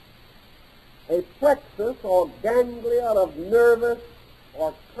 a plexus or ganglia of nervous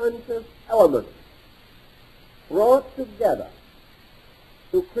or conscious elements brought together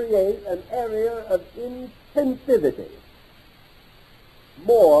to create an area of intensivity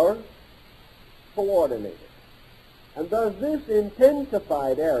more coordinated. And thus this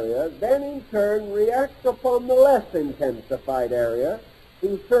intensified area then in turn reacts upon the less intensified area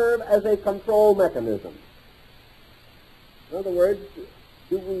to serve as a control mechanism. In other words,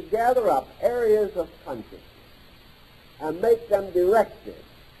 do we gather up areas of consciousness and make them directed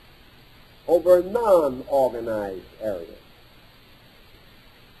over non-organized areas?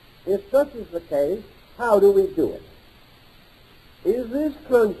 If such is the case, how do we do it? Is this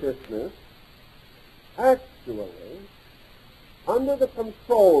consciousness actually under the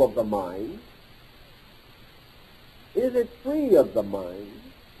control of the mind? Is it free of the mind?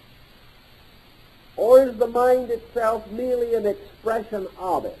 Or is the mind itself merely an expression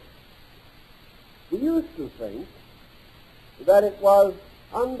of it? We used to think that it was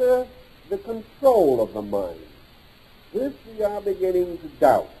under the control of the mind. This we are beginning to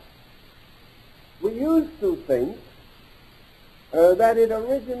doubt. We used to think that it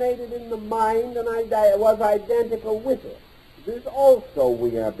originated in the mind and was identical with it. This also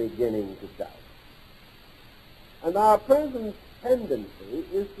we are beginning to doubt. And our present tendency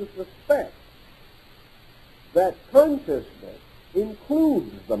is to suspect that consciousness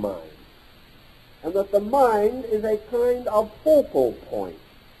includes the mind, and that the mind is a kind of focal point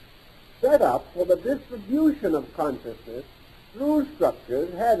set up for the distribution of consciousness through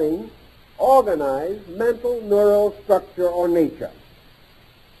structures having organized mental neural structure or nature.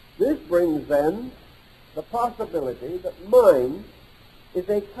 This brings then the possibility that mind is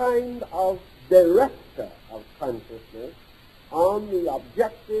a kind of director of consciousness on the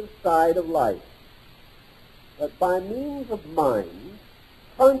objective side of life. That by means of mind,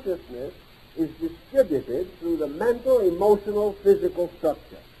 consciousness is distributed through the mental, emotional, physical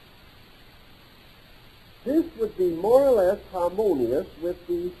structure. This would be more or less harmonious with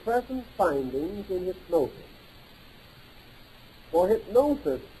the present findings in hypnosis. For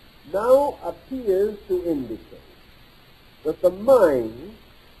hypnosis now appears to indicate that the mind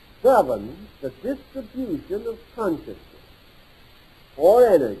governs the distribution of consciousness or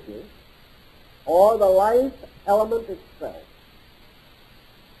energy or the life element itself,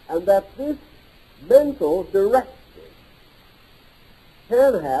 and that this mental directive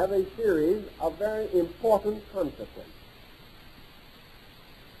can have a series of very important consequences.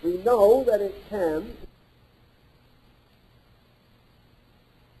 We know that it can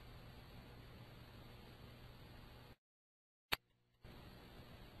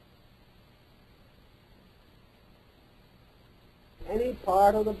any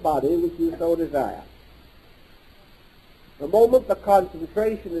part of the body which you so desire. The moment the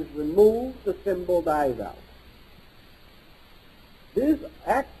concentration is removed, the symbol dies out. This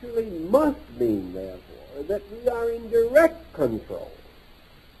actually must mean, therefore, that we are in direct control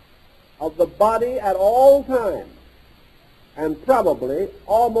of the body at all times, and probably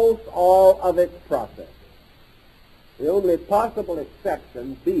almost all of its processes, the only possible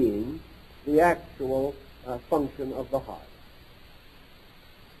exception being the actual function of the heart.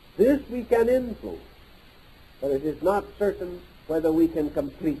 This we can influence, but it is not certain whether we can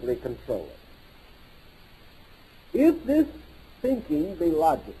completely control it. If this thinking be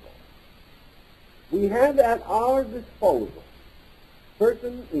logical, we have at our disposal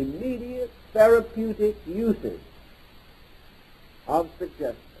certain immediate therapeutic uses of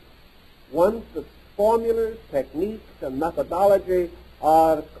suggestion once the formulas, techniques, and methodology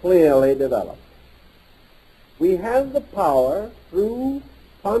are clearly developed. We have the power through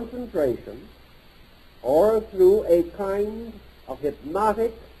concentration or through a kind of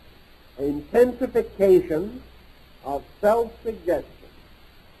hypnotic intensification of self-suggestion.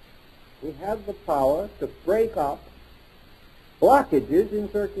 We have the power to break up blockages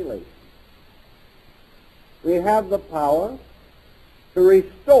in circulation. We have the power to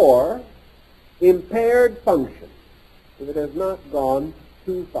restore impaired function if it has not gone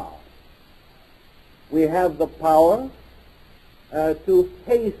too far. We have the power to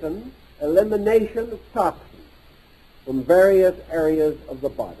hasten elimination of toxins from various areas of the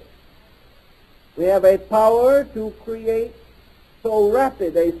body. We have a power to create so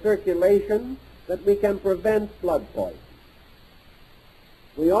rapid a circulation that we can prevent blood poisoning.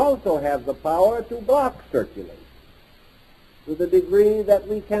 we also have the power to block circulation to the degree that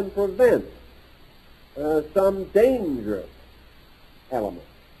we can prevent some dangerous elements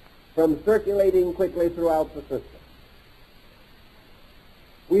from circulating quickly throughout the system.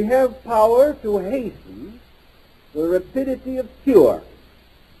 We have power to hasten the rapidity of cure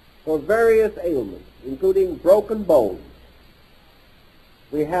for various ailments, including broken bones.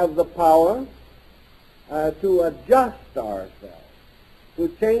 We have the power to adjust ourselves to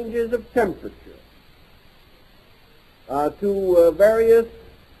changes of temperature, to various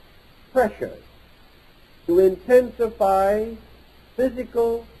pressures, to intensify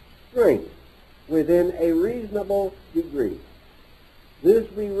physical strength within a reasonable degree.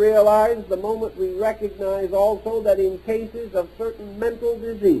 This we realize the moment we recognize also that in cases of certain mental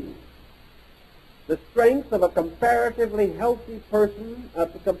disease, the strength of a comparatively healthy person, a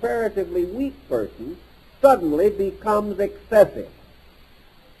comparatively weak person, suddenly becomes excessive.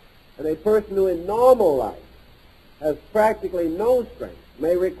 And a person who in normal life has practically no strength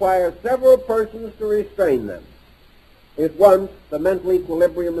may require several persons to restrain them if once the mental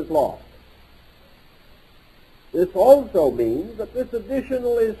equilibrium is lost. This also means that this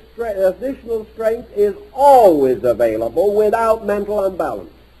additional strength is always available without mental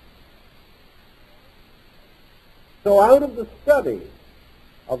unbalance. So out of the study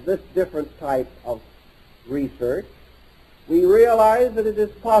of this different type of research, we realize that it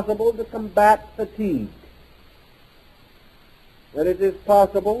is possible to combat fatigue, that it is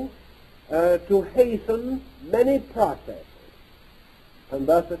possible to hasten many processes and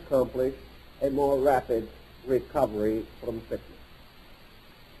thus accomplish a more rapid recovery from sickness.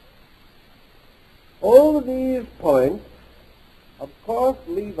 All of these points, of course,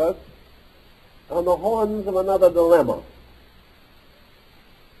 leave us on the horns of another dilemma.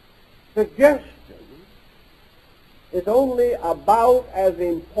 Suggestion is only about as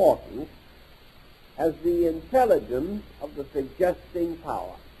important as the intelligence of the suggesting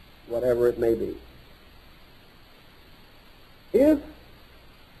power, whatever it may be. If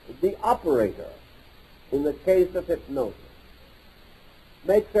the operator, in the case of hypnosis,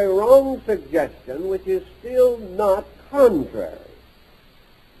 makes a wrong suggestion which is still not contrary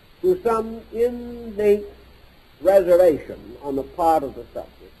to some innate reservation on the part of the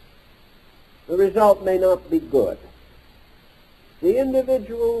subject, the result may not be good. The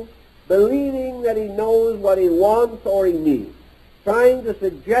individual, believing that he knows what he wants or he needs, trying to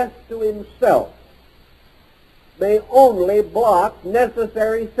suggest to himself, may only block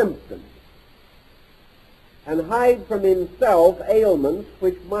necessary symptoms and hide from himself ailments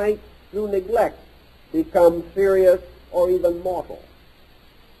which might, through neglect, become serious or even mortal.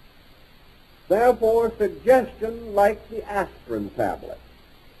 Therefore, suggestion, like the aspirin tablet,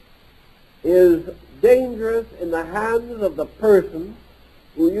 is dangerous in the hands of the person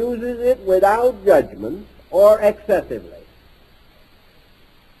who uses it without judgment or excessively.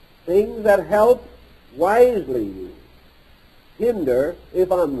 Things that help wisely used hinder if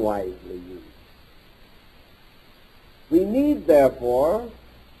unwisely used. We need, therefore,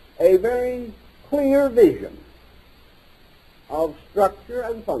 a very clear vision of structure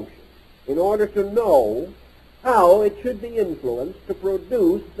and function in order to know how it should be influenced to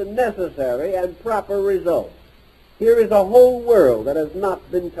produce the necessary and proper results. Here is a whole world that has not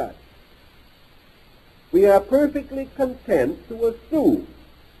been touched. We are perfectly content to assume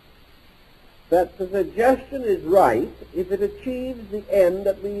that the suggestion is right if it achieves the end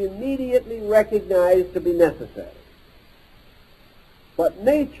that we immediately recognize to be necessary. But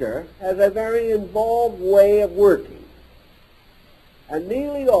nature has a very involved way of working, and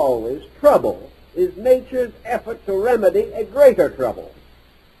nearly always trouble is nature's effort to remedy a greater trouble.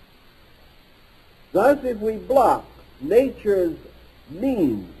 Thus, if we block nature's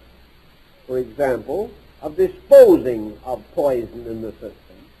means, for example, of disposing of poison in the system,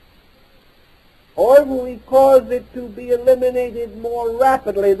 or if we cause it to be eliminated more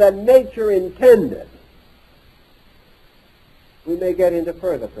rapidly than nature intended, we may get into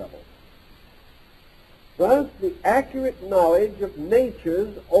further trouble. Thus, the accurate knowledge of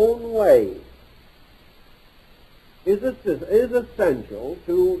nature's own ways is essential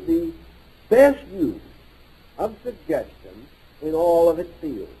to the best use of suggestion in all of its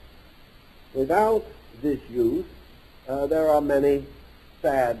fields. Without this use, there are many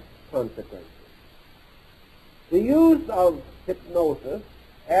sad consequences. The use of hypnosis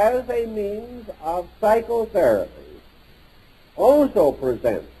as a means of psychotherapy also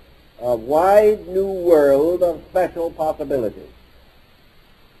presents a wide new world of special possibilities.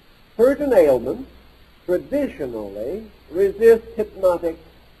 Certain ailments traditionally resist hypnotic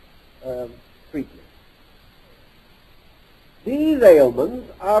treatment. These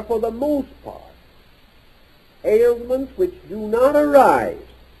ailments are, for the most part, ailments which do not arise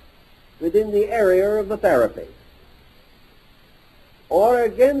within the area of the therapy, or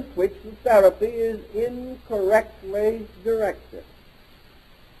against which the therapy is incorrectly directed.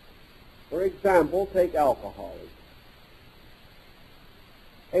 For example, take alcoholism.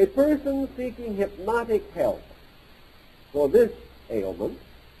 A person seeking hypnotic help for this ailment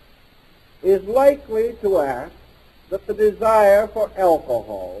is likely to ask that the desire for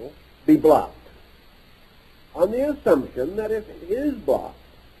alcohol be blocked, on the assumption that if it is blocked,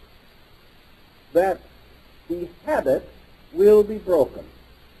 that the habit will be broken.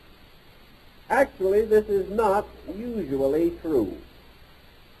 Actually, this is not usually true.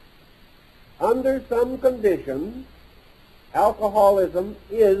 Under some conditions, alcoholism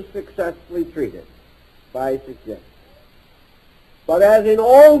is successfully treated by suggestion. But as in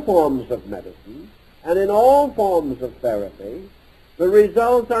all forms of medicine and in all forms of therapy, the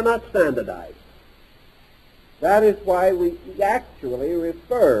results are not standardized. That is why we actually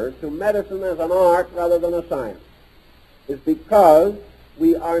refer to medicine as an art rather than a science. It's because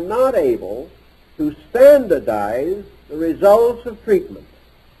we are not able to standardize the results of treatment.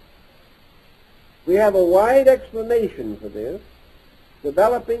 We have a wide explanation for this,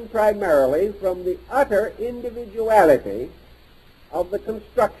 developing primarily from the utter individuality of the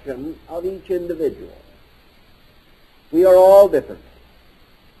construction of each individual. We are all different.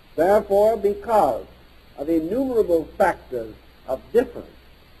 Therefore, because of innumerable factors of difference,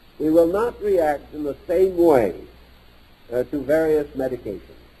 we will not react in the same way to various medications.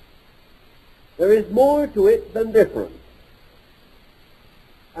 There is more to it than difference.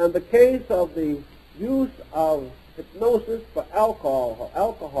 And the case of the use of hypnosis for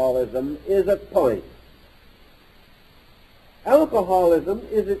alcoholism is at point. Alcoholism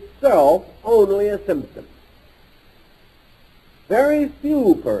is itself only a symptom. Very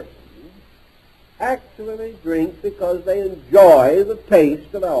few persons actually drink because they enjoy the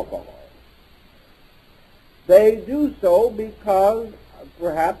taste of alcohol. They do so because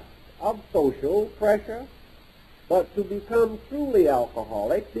perhaps of social pressure, but to become truly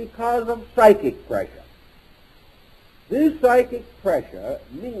alcoholic because of psychic pressure. This psychic pressure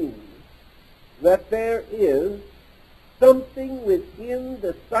means that there is something within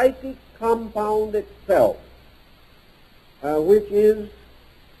the psychic compound itself which is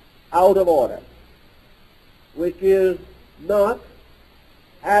out of order, which is not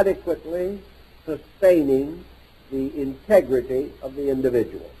adequately sustaining the integrity of the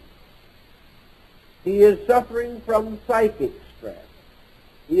individual. He is suffering from psychic stress.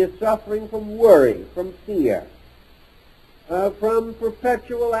 He is suffering from worry, from fear, from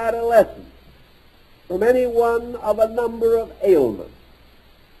perpetual adolescence, from any one of a number of ailments.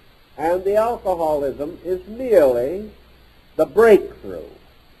 And the alcoholism is merely the breakthrough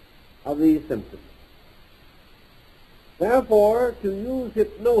of these symptoms. Therefore, to use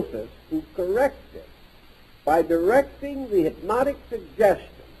hypnosis to correct it by directing the hypnotic suggestion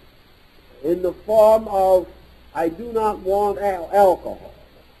in the form of, I do not want alcohol,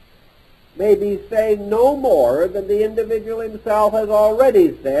 may be saying no more than the individual himself has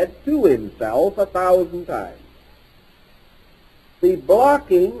already said to himself 1,000 times. The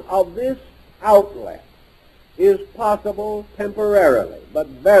blocking of this outlet is possible temporarily, but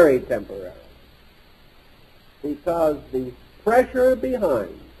very temporarily, because the pressure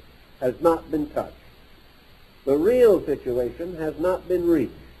behind has not been touched. The real situation has not been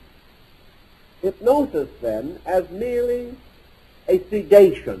reached. Hypnosis, then, as merely a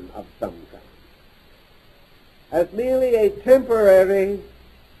sedation of some kind, as merely a temporary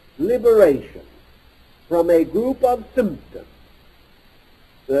liberation from a group of symptoms,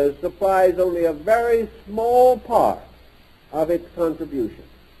 supplies only a very small part of its contribution.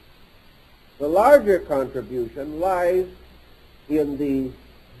 The larger contribution lies in the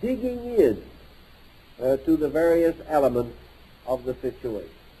digging in to the various elements of the situation.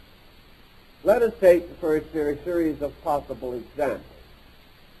 Let us take the first series of possible examples.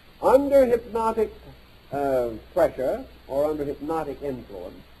 Under hypnotic pressure or under hypnotic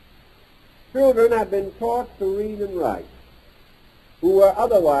influence, children have been taught to read and write who are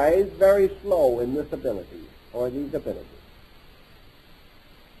otherwise very slow in this ability or these abilities.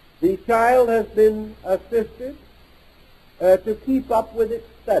 The child has been assisted to keep up with its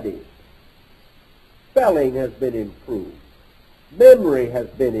studies. Spelling has been improved. Memory has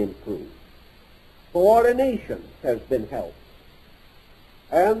been improved. Coordination has been helped.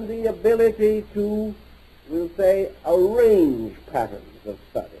 And the ability to, we'll say, arrange patterns of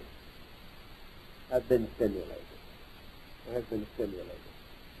study has been stimulated.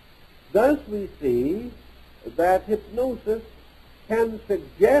 Thus we see that hypnosis can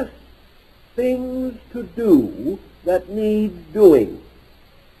suggest things to do that need doing.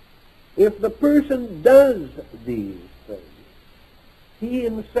 If the person does these things, he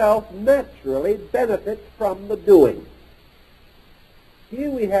himself naturally benefits from the doing. Here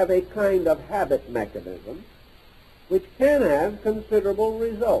we have a kind of habit mechanism which can have considerable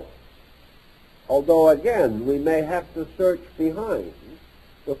results, although again we may have to search behind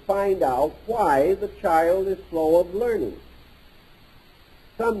to find out why the child is slow of learning.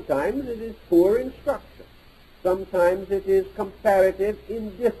 Sometimes it is poor instruction. Sometimes it is comparative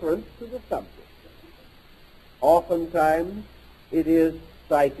indifference to the subject. Oftentimes it is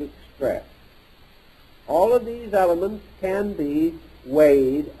psychic stress. All of these elements can be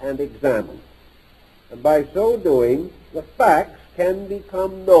weighed and examined. And by so doing, the facts can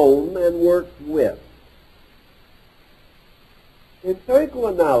become known and worked with. In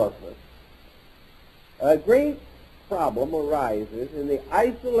psychoanalysis, a great problem arises in the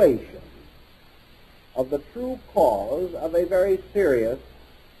isolation of the true cause of a very serious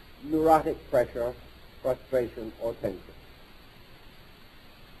neurotic pressure, frustration, or tension.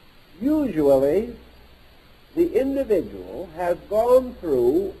 Usually, the individual has gone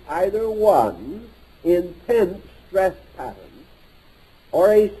through either one intense stress pattern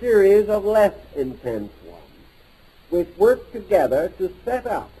or a series of less intense ones which work together to set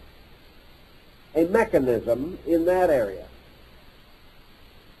up a mechanism in that area.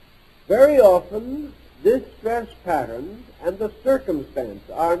 Very often, this stress pattern and the circumstance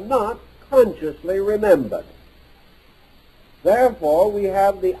are not consciously remembered. Therefore, we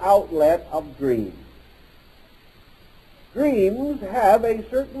have the outlet of dreams. Dreams have a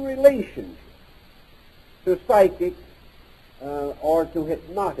certain relationship to psychic or to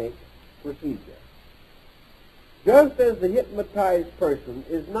hypnotic procedure. Just as the hypnotized person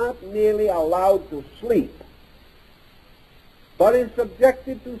is not merely allowed to sleep, but is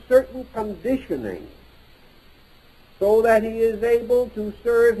subjected to certain conditioning so that he is able to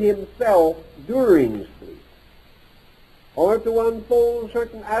serve himself during sleep or to unfold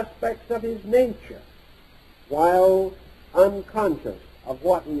certain aspects of his nature while unconscious of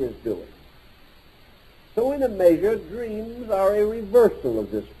what he is doing. So in a measure, dreams are a reversal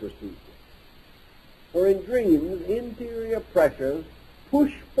of this procedure. For in dreams, interior pressures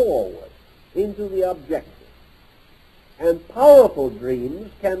push forward into the objective. And powerful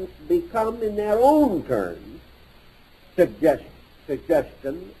dreams can become, in their own turn,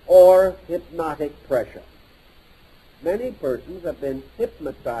 suggestion or hypnotic pressure. Many persons have been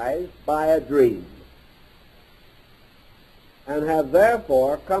hypnotized by a dream and have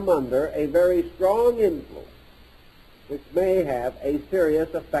therefore come under a very strong influence which may have a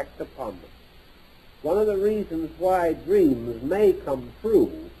serious effect upon them. One of the reasons why dreams may come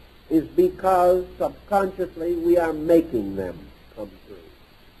true is because subconsciously we are making them come true.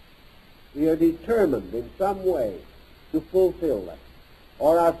 We are determined in some way to fulfill them,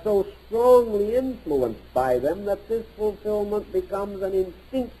 or are so strongly influenced by them that this fulfillment becomes an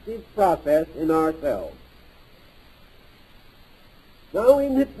instinctive process in ourselves. Now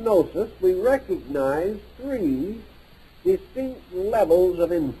in hypnosis we recognize three distinct levels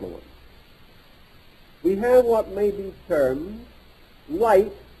of influence. We have what may be termed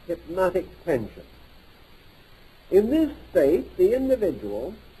light hypnotic tension. In this state, the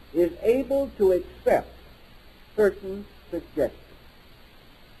individual is able to accept certain suggestions.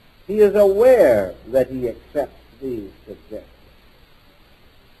 He is aware that he accepts these suggestions.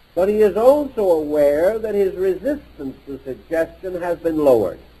 But he is also aware that his resistance to suggestion has been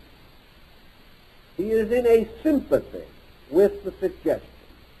lowered. He is in a sympathy with the suggestion.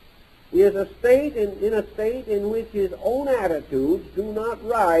 He is in a state in which his own attitudes do not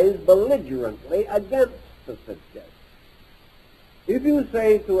rise belligerently against the suggestion. If you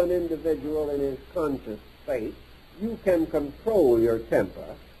say to an individual in his conscious state, you can control your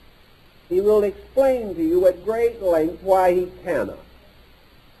temper, he will explain to you at great length why he cannot.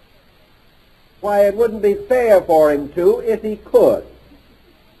 Why it wouldn't be fair for him to if he could.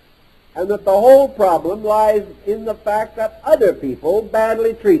 And that the whole problem lies in the fact that other people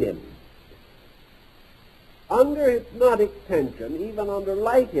badly treat him. Under hypnotic tension, even under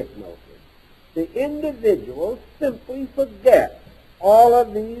light hypnosis, the individual simply forgets all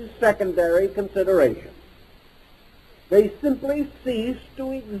of these secondary considerations. They simply cease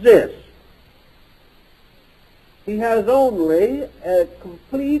to exist. He has only a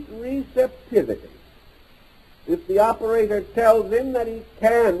complete receptivity. If the operator tells him that he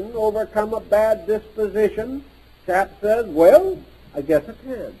can overcome a bad disposition, chap says, well, I guess I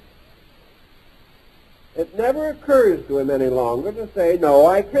can. It never occurs to him any longer to say, no,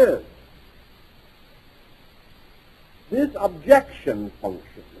 I can't. this objection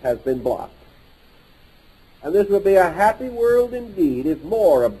function has been blocked. And this would be a happy world indeed if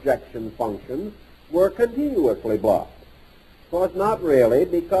more objection functions were continuously blocked. Of course, not really,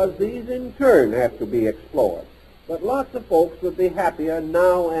 because these in turn have to be explored. But lots of folks would be happier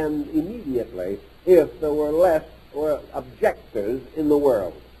now and immediately if there were less objectors in the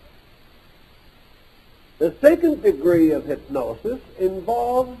world. The second degree of hypnosis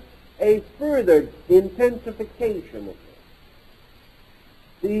involves a further intensification of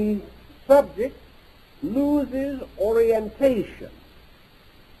this. The subject loses orientation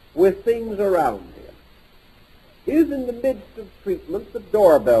with things around him. If in the midst of treatment the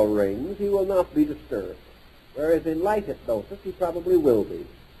doorbell rings, he will not be disturbed, whereas in light hypnosis he probably will be.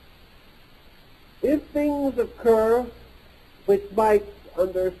 If things occur which might,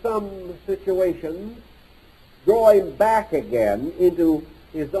 under some situations, draw him back again into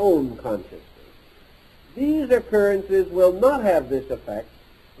his own consciousness, these occurrences will not have this effect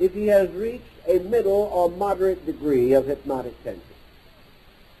if he has reached a middle or moderate degree of hypnotic tension.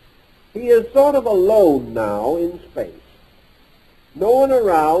 He is sort of alone now in space. No one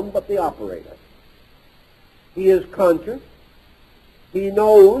around but the operator. He is conscious. He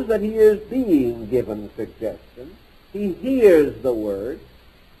knows that he is being given suggestions. He hears the words,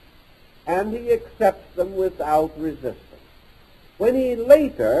 and he accepts them without resistance. When he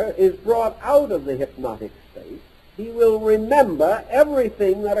later is brought out of the hypnotic state, he will remember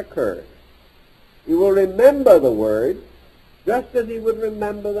everything that occurred. He will remember the words just as he would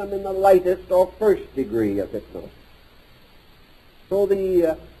remember them in the lightest or first degree of hypnosis. So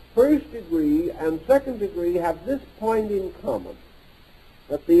the first degree and second degree have this point in common,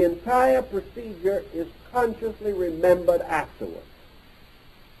 that the entire procedure is consciously remembered afterwards.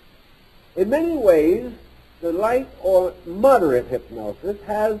 In many ways, the light or moderate hypnosis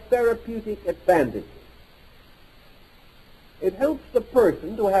has therapeutic advantages. It helps the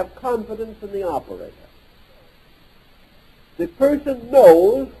person to have confidence in the operator. The person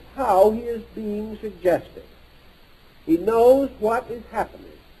knows how he is being suggested. He knows what is happening.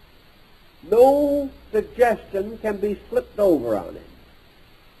 No suggestion can be slipped over on him.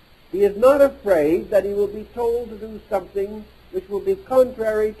 He is not afraid that he will be told to do something which will be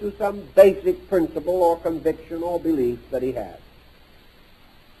contrary to some basic principle or conviction or belief that he has.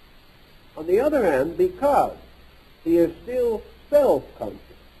 On the other hand, because he is still self-conscious,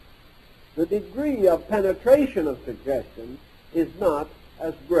 the degree of penetration of suggestion is not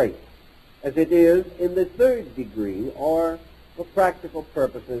as great as it is in the third degree, or, for practical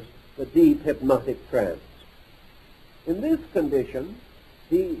purposes, the deep hypnotic trance. In this condition,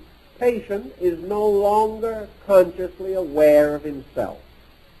 the patient is no longer consciously aware of himself,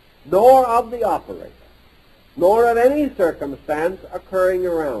 nor of the operator, nor of any circumstance occurring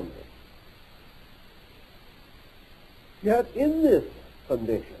around him. Yet in this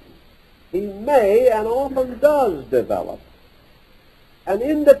condition, he may and often does develop an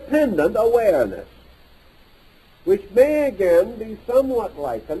independent awareness, which may again be somewhat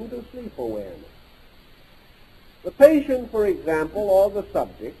likened to sleep awareness. The patient, for example, or the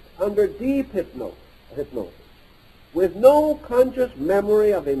subject, under deep hypnosis, with no conscious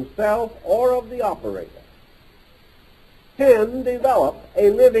memory of himself or of the operator, can develop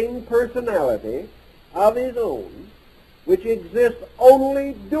a living personality of his own, which exists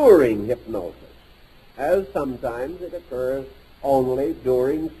only during hypnosis, as sometimes it occurs only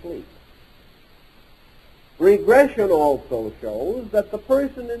during sleep. Regression also shows that the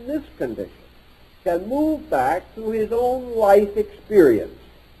person in this condition can move back to his own life experience,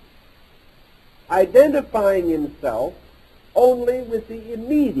 identifying himself only with the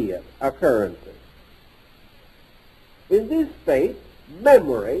immediate occurrences. In this state,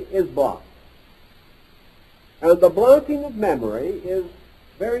 memory is blocked. And the blocking of memory is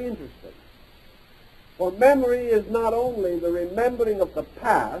very interesting. For memory is not only the remembering of the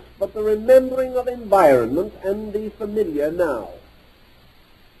past, but the remembering of environment and the familiar now.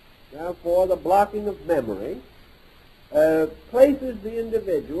 Therefore, the blocking of memory places the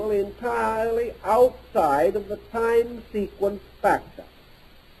individual entirely outside of the time sequence factor.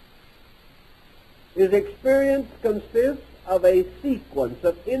 His experience consists of a sequence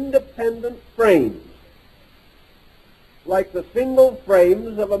of independent frames, like the single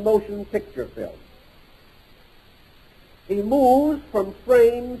frames of a motion picture film. He moves from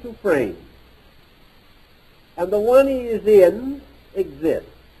frame to frame, and the one he is in exists.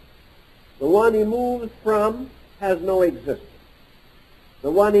 The one he moves from has no existence.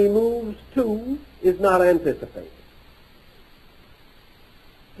 The one he moves to is not anticipated.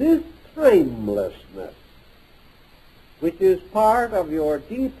 This timelessness, which is part of your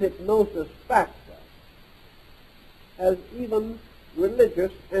deep hypnosis factor, has even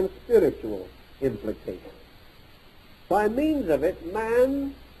religious and spiritual implications. By means of it,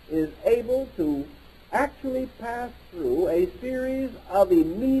 man is able to actually pass through a series of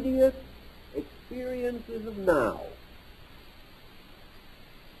immediate experiences of now.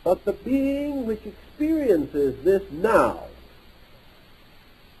 But the being which experiences this now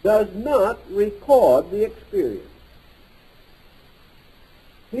does not record the experience.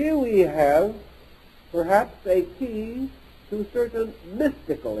 Here we have perhaps a key to certain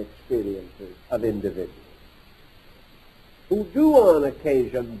mystical experiences of individuals who do on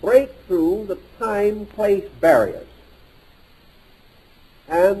occasion break through the time-place barriers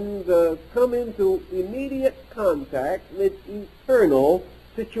and come into immediate contact with eternal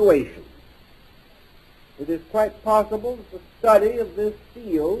situations. It is quite possible that the study of this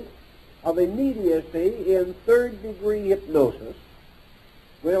field of immediacy in third-degree hypnosis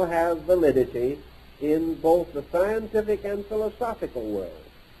will have validity in both the scientific and philosophical world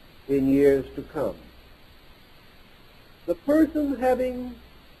in years to come. The person having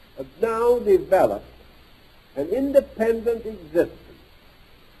now developed an independent existence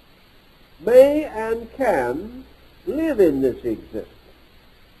may and can live in this existence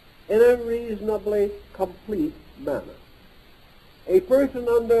in a reasonably complete manner. A person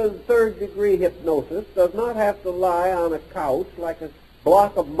under third-degree hypnosis does not have to lie on a couch like a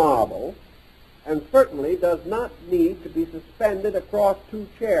block of marble, and certainly does not need to be suspended across two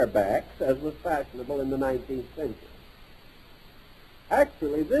chair backs, as was fashionable in the 19th century.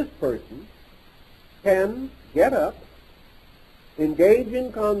 Actually, this person can get up, engage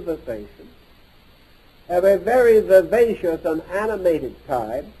in conversation, have a very vivacious and animated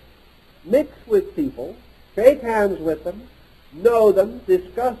time, mix with people, shake hands with them, know them,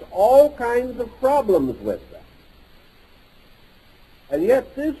 discuss all kinds of problems with them. And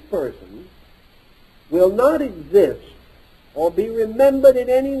yet this person will not exist or be remembered in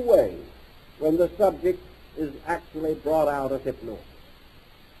any way when the subject is actually brought out of hypnosis.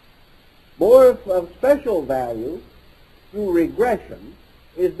 More of special value through regression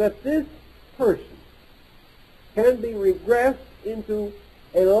is that this person can be regressed into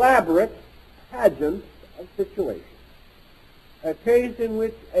elaborate pageants of situations. A case in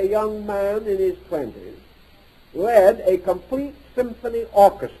which a young man in his 20s led a complete symphony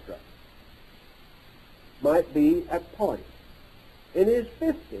orchestra might be at point. In his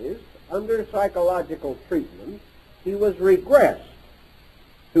 50s, under psychological treatment, he was regressed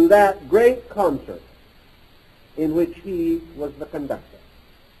to that great concert in which he was the conductor.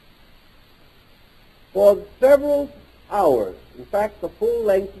 For several hours, in fact the full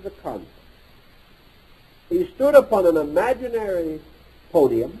length of the concert, he stood upon an imaginary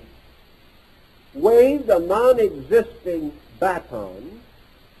podium, waved a non-existing baton,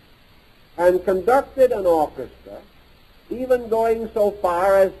 and conducted an orchestra, even going so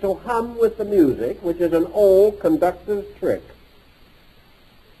far as to hum with the music, which is an old conductor's trick.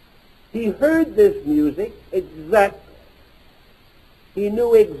 He heard this music exactly. He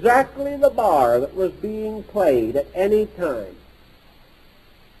knew exactly the bar that was being played at any time.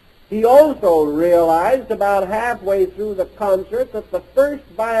 He also realized about halfway through the concert that the first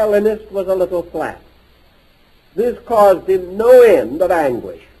violinist was a little flat. This caused him no end of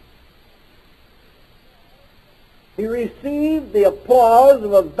anguish. He received the applause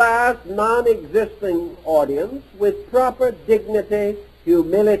of a vast, non-existing audience with proper dignity,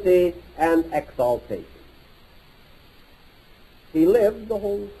 humility, and exaltation. He lived the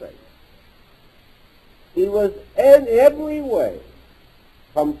whole thing. He was in every way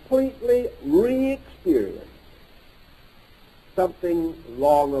completely re-experienced something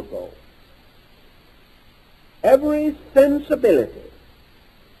long ago. Every sensibility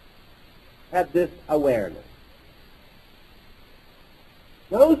had this awareness.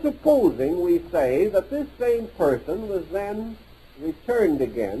 Now supposing we say that this same person was then returned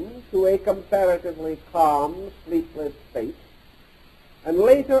again to a comparatively calm, sleepless state, and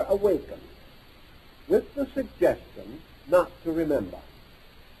later awakened with the suggestion not to remember.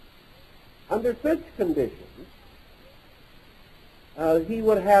 Under such conditions, he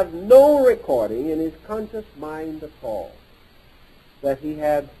would have no recording in his conscious mind at all that he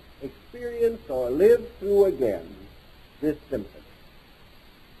had experienced or lived through again this symptom.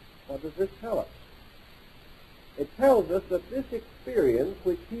 What does this tell us? It tells us that this experience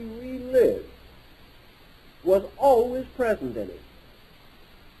which he relived was always present in him.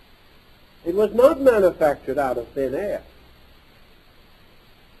 It was not manufactured out of thin air.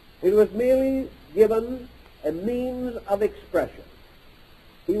 It was merely given a means of expression.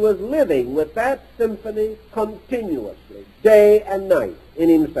 He was living with that symphony continuously, day and night, in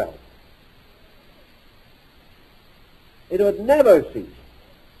himself. it would never cease.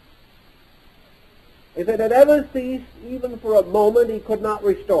 If it had ever ceased, even for a moment, he could not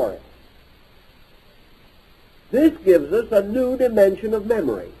restore it. This gives us a new dimension of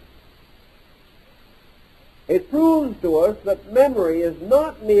memory. It proves to us that memory is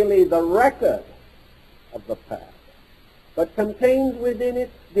not merely the record of the past, but contains within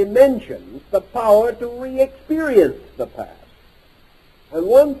its dimensions the power to re-experience the past. And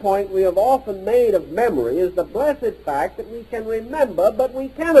one point we have often made of memory is the blessed fact that we can remember, but we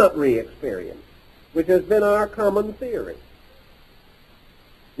cannot re-experience, which has been our common theory.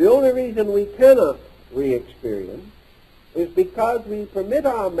 The only reason we cannot re-experience is because we permit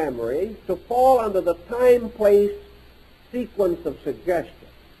our memory to fall under the time-place sequence of suggestion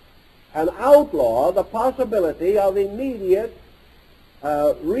and outlaw the possibility of immediate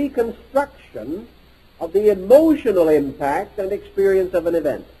reconstruction of the emotional impact and experience of an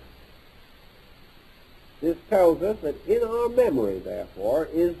event. This tells us that in our memory, therefore,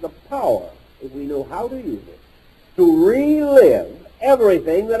 is the power, if we know how to use it, to relive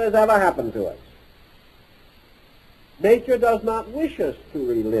everything that has ever happened to us. Nature does not wish us to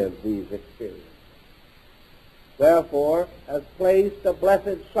relive these experiences. Therefore, has placed a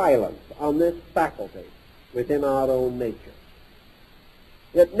blessed silence on this faculty within our own nature.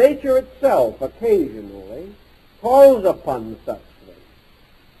 Yet nature itself occasionally calls upon such things.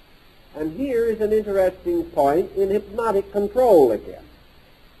 And here is an interesting point in hypnotic control again.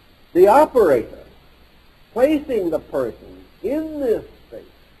 The operator placing the person in this state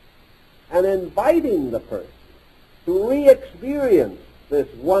and inviting the person to re-experience this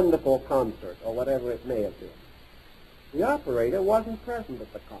wonderful concert, or whatever it may have been. The operator wasn't present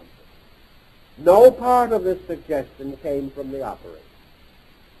at the concert. No part of this suggestion came from the operator.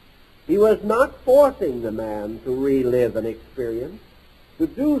 He was not forcing the man to relive an experience. To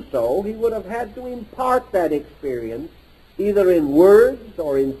do so, he would have had to impart that experience either in words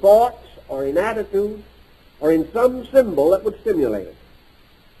or in thoughts or in attitudes or in some symbol that would stimulate it.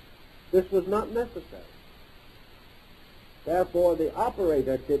 This was not necessary. Therefore, the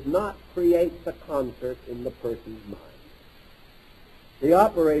operator did not create the concert in the person's mind. The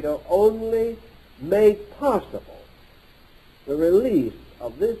operator only made possible the release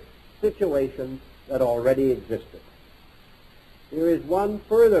of this situation that already existed. Here is one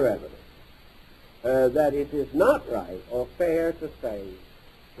further evidence that it is not right or fair to say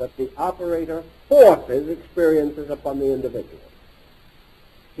that the operator forces experiences upon the individual.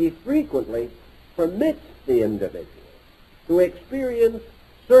 He frequently permits the individual to experience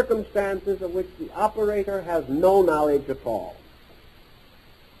circumstances of which the operator has no knowledge at all.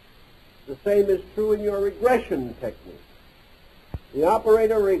 The same is true in your regression technique. The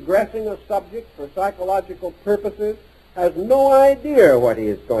operator regressing a subject for psychological purposes has no idea what he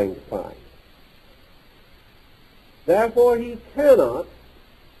is going to find. Therefore, he cannot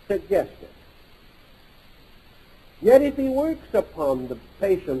suggest it. Yet if he works upon the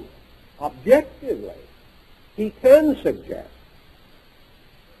patient objectively, he can suggest.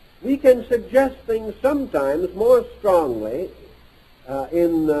 We can suggest things sometimes more strongly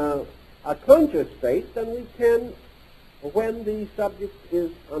in a conscious state than we can when the subject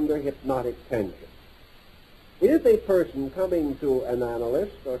is under hypnotic tension. If a person coming to an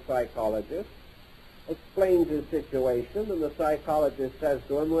analyst or psychologist explains his situation and the psychologist says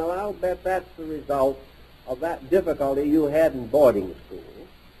to him, well, I'll bet that's the result of that difficulty you had in boarding school,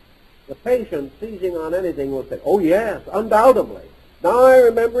 the patient, seizing on anything, will say, oh, yes, undoubtedly. Now I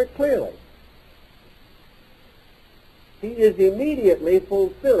remember it clearly. He is immediately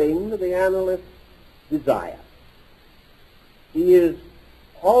fulfilling the analyst's desire. He is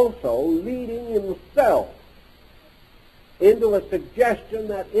also leading himself into a suggestion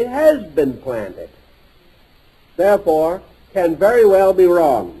that it has been planted, therefore can very well be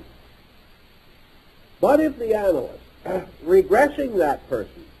wrong. But if the analyst, regressing that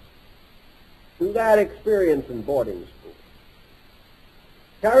person to that experience in boarding school,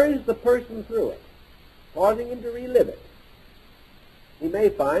 carries the person through it, causing him to relive it, he may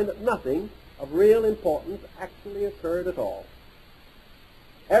find that nothing of real importance actually occurred at all.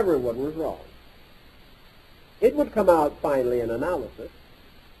 Everyone was wrong. It would come out finally in analysis,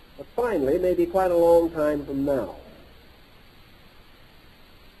 but finally may be quite a long time from now.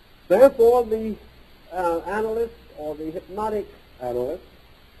 Therefore, the analyst or the hypnotic analyst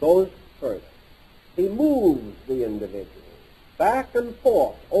goes further. He moves the individual back and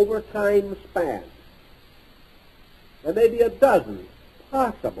forth over time spans. There may be a dozen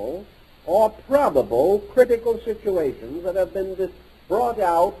possible or probable critical situations that have been brought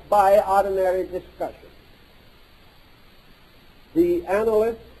out by ordinary discussion. The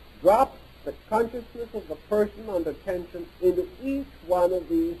analyst drops the consciousness of the person under tension into each one of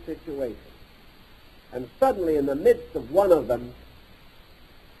these situations. And suddenly, in the midst of one of them,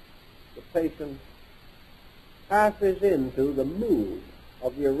 the patient passes into the mood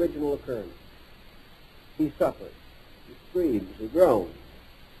of the original occurrence. He suffers, he screams, he groans,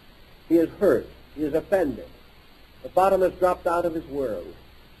 he is hurt, he is offended. The bottom has dropped out of his world.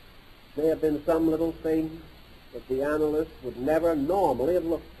 May have been some little thing that the analyst would never normally have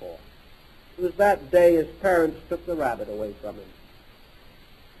looked for. It was that day his parents took the rabbit away from him.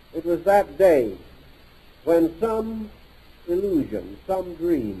 It was that day when some illusion, some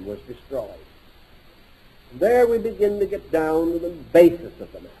dream was destroyed. And there we begin to get down to the basis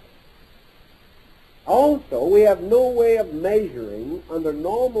of the matter. Also, we have no way of measuring under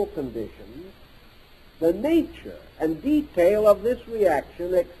normal conditions the nature and detail of this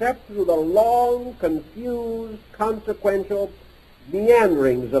reaction except through the long, confused, consequential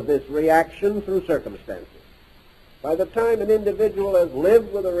meanderings of this reaction through circumstances. By the time an individual has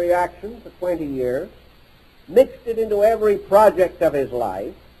lived with a reaction for 20 years, mixed it into every project of his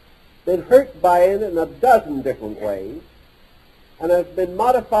life, been hurt by it in a dozen different ways, and has been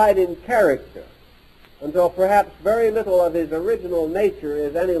modified in character until perhaps very little of his original nature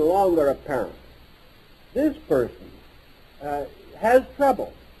is any longer apparent. This person has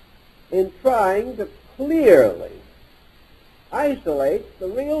trouble in trying to clearly isolate the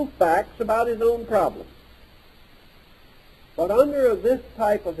real facts about his own problem. But under this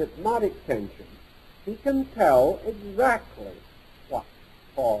type of hypnotic tension, he can tell exactly what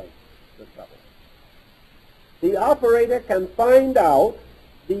caused the trouble. The operator can find out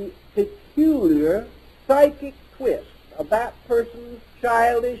the peculiar psychic twist of that person's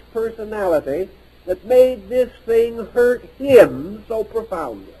childish personality that made this thing hurt him so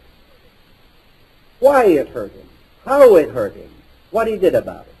profoundly. Why it hurt him, how it hurt him, what he did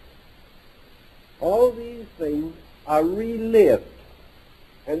about it. All these things are relived,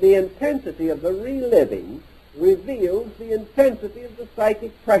 and the intensity of the reliving reveals the intensity of the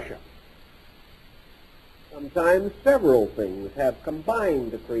psychic pressure. Sometimes several things have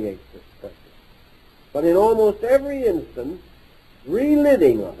combined to create this pressure. But in almost every instance,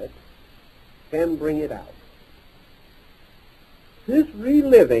 reliving of it can bring it out. This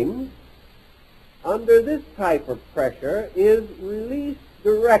reliving under this type of pressure is released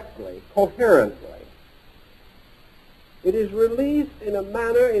directly, coherently. It is released in a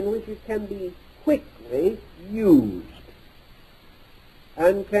manner in which it can be quickly used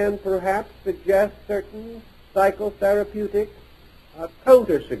and can perhaps suggest certain psychotherapeutic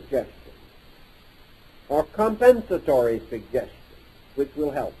counter-suggestions or compensatory suggestions which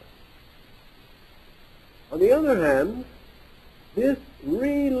will help us. On the other hand, this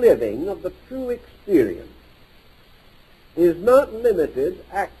reliving of the true experience is not limited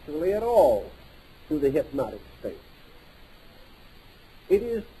actually at all to the hypnotic state. It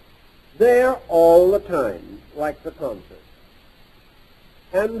is there all the time, like the concert.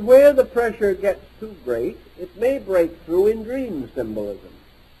 And where the pressure gets too great, it may break through in dream symbolism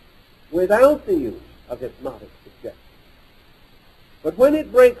without the use of hypnotic suggestion. But when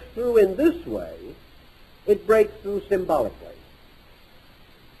it breaks through in this way, it breaks through symbolically.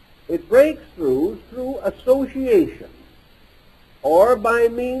 It breaks through association or by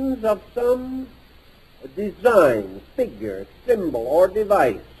means of some design, figure, symbol, or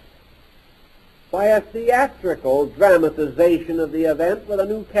device, by a theatrical dramatization of the event with a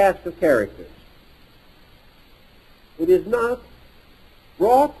new cast of characters. It is not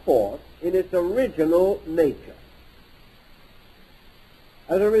brought forth in its original nature.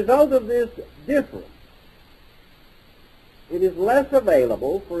 As a result of this difference, it is less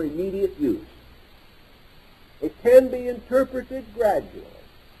available for immediate use. It can be interpreted gradually,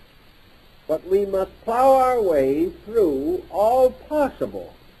 but we must plow our way through all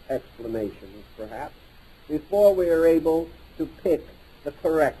possible explanations, perhaps, before we are able to pick the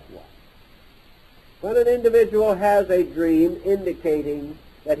correct one. When an individual has a dream indicating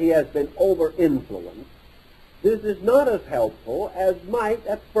that he has been over-influenced, this is not as helpful as might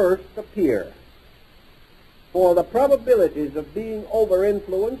at first appear. For the probabilities of being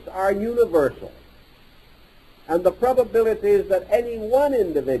over-influenced are universal. And the probabilities that any one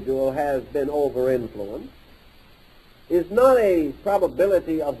individual has been over-influenced is not a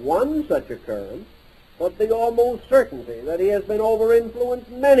probability of one such occurrence, but the almost certainty that he has been over-influenced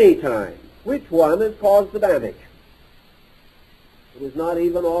many times. Which one has caused the damage? It is not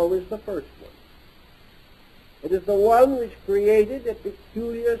even always the first one. It is the one which created a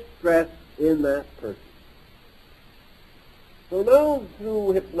peculiar stress in that person. So now,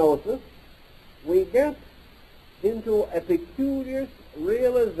 through hypnosis, we get into a peculiar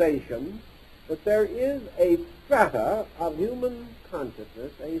realization that there is a strata of human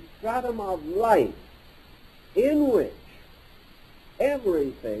consciousness, a stratum of life, in which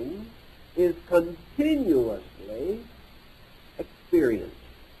everything is continuously experienced.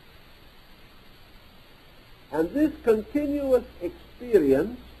 And this continuous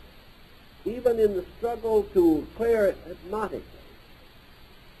experience, even in the struggle to clear it hypnotically,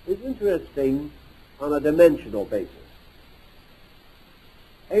 is interesting on a dimensional basis.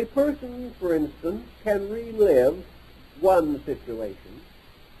 A person, for instance, can relive one situation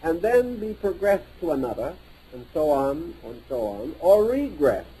and then be progressed to another, and so on, or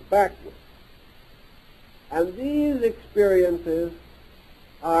regress backward. And these experiences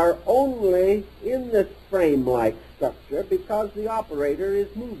are only in this frame-like structure because the operator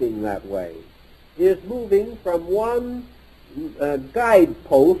is moving that way. He is moving from one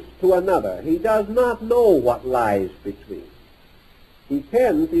guidepost to another. He does not know what lies between. He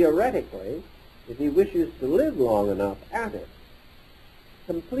can, theoretically, if he wishes to live long enough at it,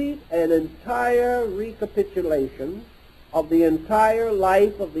 complete an entire recapitulation of the entire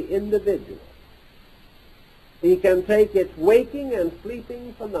life of the individual. He can take its waking and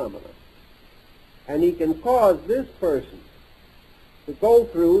sleeping phenomena, and he can cause this person to go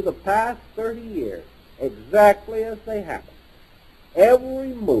through the past 30 years exactly as they happened.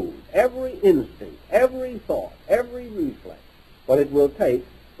 Every move, every instinct, every thought, every reflex. But it will take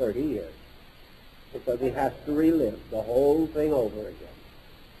 30 years because he has to relive the whole thing over again.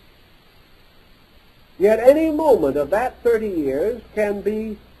 Yet any moment of that 30 years can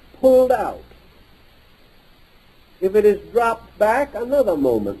be pulled out. If it is dropped back, another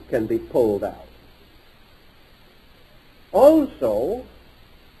moment can be pulled out. Also,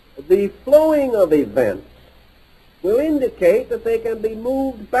 the flowing of events will indicate that they can be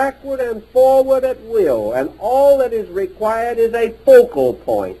moved backward and forward at will, and all that is required is a focal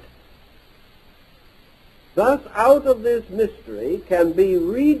point. Thus, out of this mystery can be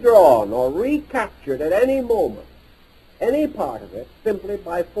redrawn or recaptured at any moment, any part of it, simply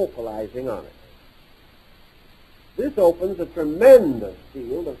by focalizing on it. This opens a tremendous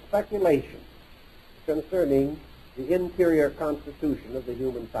field of speculation concerning the interior constitution of the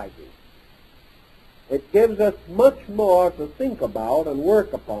human psyche. It gives us much more to think about and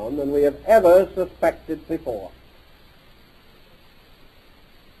work upon than we have ever suspected before.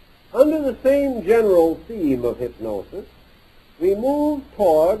 Under the same general theme of hypnosis, we move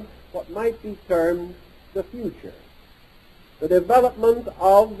toward what might be termed the future, the development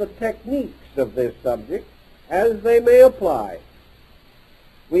of the techniques of this subject as they may apply.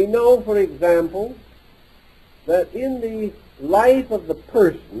 We know, for example, that in the life of the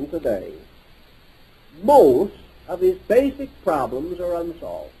person today, most of his basic problems are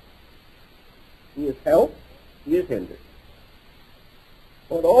unsolved. He is helped, he is hindered.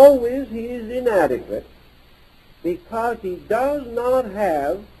 But always he is inadequate because he does not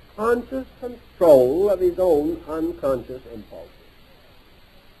have conscious control of his own unconscious impulses.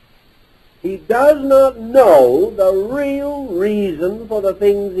 He does not know the real reason for the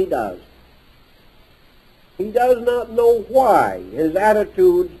things he does. He does not know why his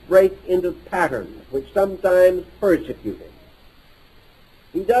attitudes break into patterns which sometimes persecute him.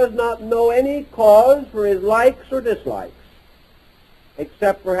 He does not know any cause for his likes or dislikes,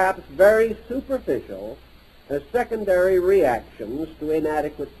 except perhaps very superficial as secondary reactions to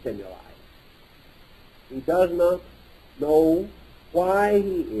inadequate stimuli. He does not know why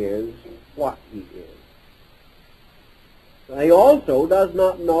he is what he is. He also does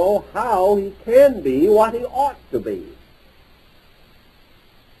not know how he can be what he ought to be.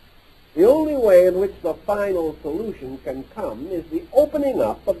 The only way in which the final solution can come is the opening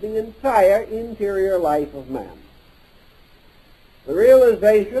up of the entire interior life of man. The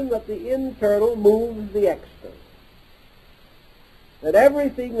realization that the internal moves the external. That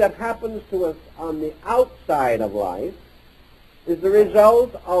everything that happens to us on the outside of life is the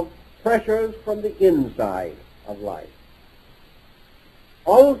result of pressures from the inside of life.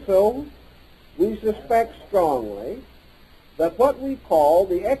 Also, we suspect strongly that what we call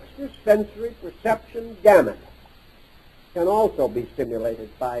the extrasensory perception gamut can also be stimulated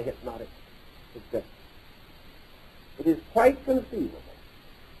by hypnotic suggestion. It is quite conceivable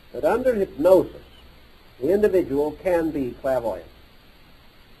that under hypnosis, the individual can be clairvoyant.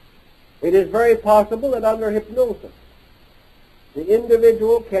 It is very possible that under hypnosis, the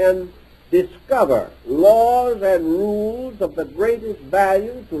individual can discover laws and rules of the greatest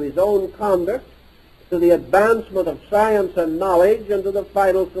value to his own conduct, to the advancement of science and knowledge, and to the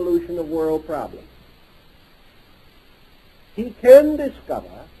final solution of world problems. He can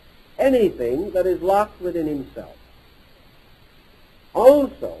discover anything that is locked within himself.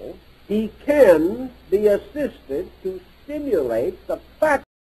 Also, he can be assisted to stimulate the fact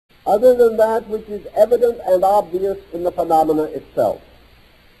other than that which is evident and obvious in the phenomena itself,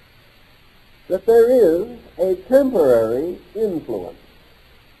 that there is a temporary influence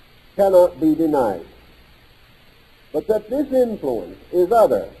cannot be denied, but that this influence is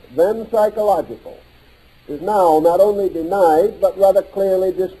other than psychological is now not only denied but rather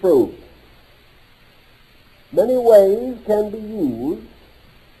clearly disproved. Many ways can be used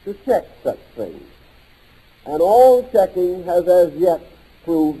to check such things, and all checking has as yet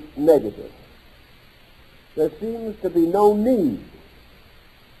proved negative. There seems to be no need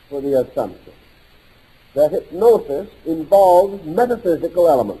for the assumption that hypnosis involves metaphysical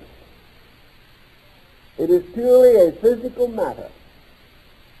elements. It is purely a physical matter,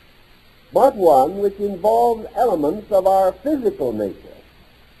 but one which involves elements of our physical nature,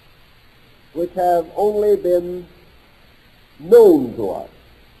 which have only been known to us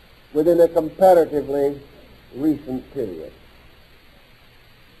within a comparatively recent period.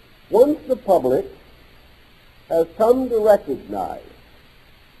 Once the public has come to recognize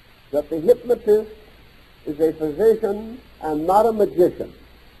that the hypnotist is a physician and not a magician,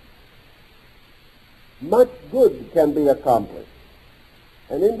 much good can be accomplished,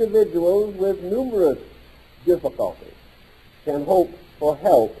 and individuals with numerous difficulties can hope for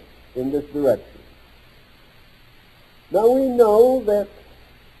help in this direction. Now we know that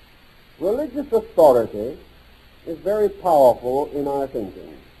religious authority is very powerful in our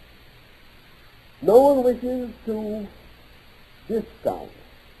thinking. No one wishes to discount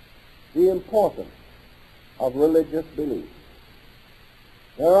the importance of religious belief.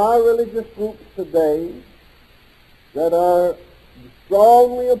 There are religious groups today that are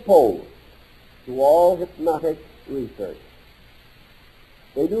strongly opposed to all hypnotic research.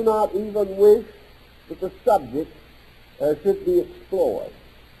 They do not even wish that the subject should be explored.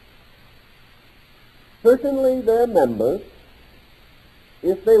 Certainly their members,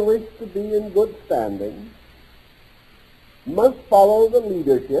 if they wish to be in good standing, must follow the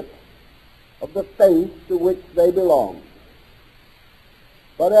leadership of the faith to which they belong.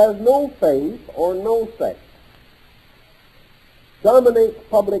 But as no faith or no sect dominates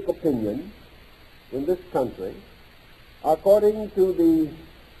public opinion in this country, according to the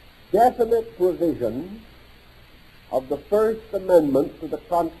definite provision of the First Amendment to the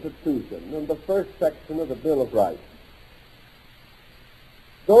Constitution and the first section of the Bill of Rights,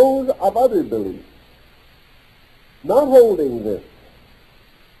 those of other beliefs, not holding this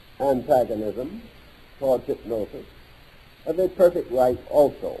antagonism toward hypnosis, have a perfect right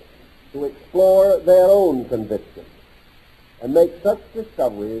also to explore their own convictions and make such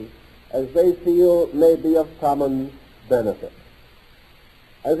discoveries as they feel may be of common benefit.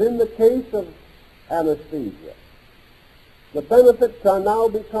 As in the case of anesthesia, the benefits are now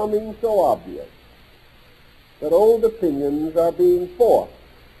becoming so obvious that old opinions are being forced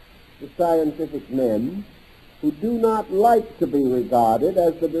to scientific men who do not like to be regarded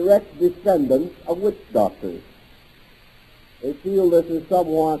as the direct descendants of witch doctors. They feel this is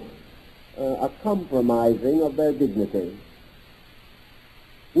somewhat a compromising of their dignity.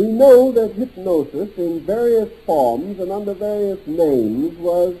 We know that hypnosis in various forms and under various names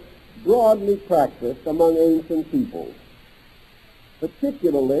was broadly practiced among ancient peoples,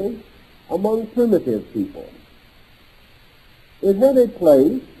 particularly among primitive people. It had a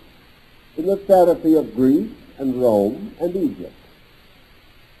place in the therapy of Greece and Rome and Egypt.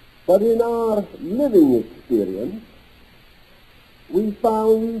 But in our living experience, we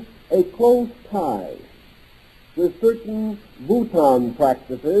found a close tie with certain Bhutan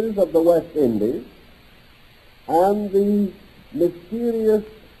practices of the West Indies and the mysterious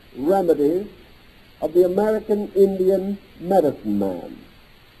remedies of the American Indian medicine man.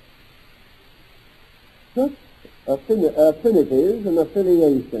 Such affinities and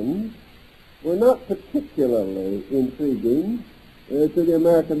affiliations were not particularly intriguing to the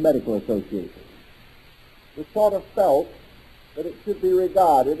American Medical Association. We sort of felt that it should be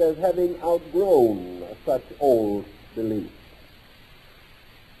regarded as having outgrown such old beliefs.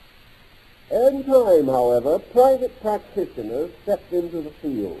 In time, however, private practitioners stepped into the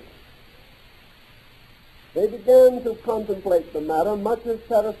field. They began to contemplate the matter much as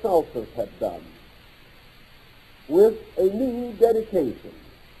Paracelsus had done, with a new dedication,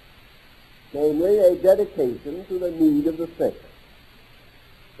 namely a dedication to the need of the sick.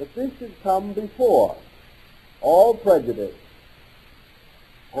 That this should come before all prejudice,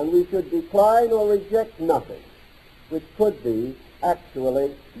 and we should decline or reject nothing which could be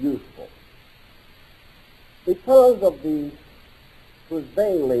actually useful. Because of the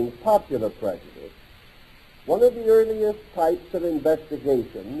prevailing popular prejudice, One of the earliest types of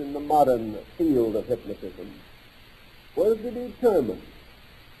investigation in the modern field of hypnotism was to determine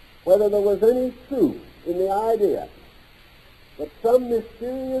whether there was any truth in the idea that some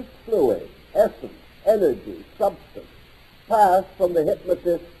mysterious fluid, essence, energy, substance, passed from the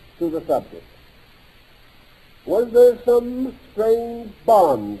hypnotist to the subject. Was there some strange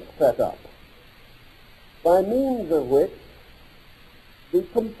bond set up by means of which the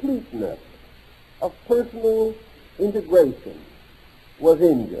completeness of personal integration was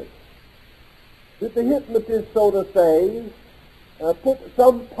injured? Did the hypnotist, so to say, put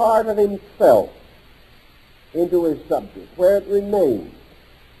some part of himself into his subject, where it remains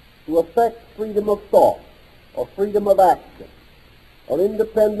to affect freedom of thought, or freedom of action, or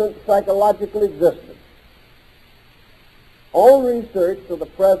independent psychological existence? All research to the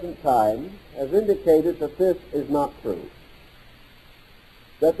present time has indicated that this is not true,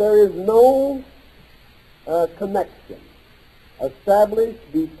 that there is no connection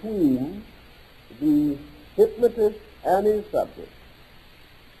established between the hypnotist and his subject.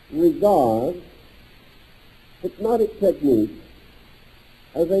 Regard hypnotic technique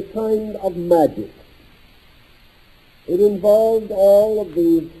as a kind of magic. It involved all of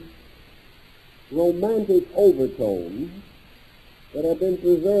the romantic overtones that have been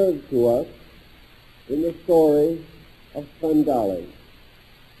preserved to us in the story of Svengali.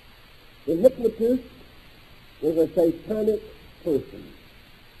 The hypnotist was a satanic person,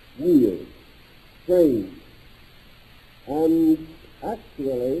 weird, strange, and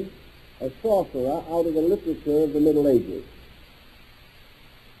actually a sorcerer out of the literature of the Middle Ages.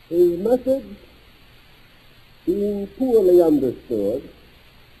 His methods, being poorly understood,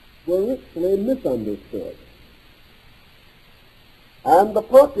 were richly misunderstood. And the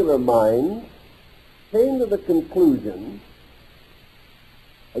popular mind came to the conclusion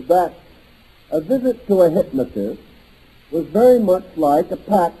that a visit to a hypnotist was very much like a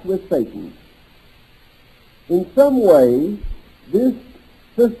pact with Satan. In some way, this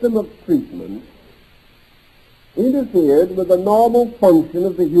system of treatment interfered with the normal function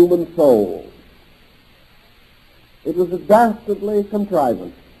of the human soul. It was a dastardly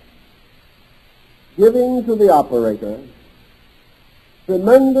contrivance, giving to the operator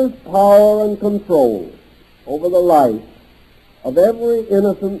tremendous power and control over the life of every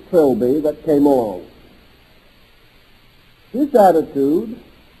innocent trilby that came along. This attitude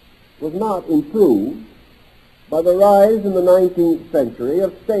was not improved by the rise in the 19th century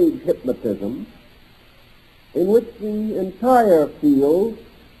of stage hypnotism, in which the entire field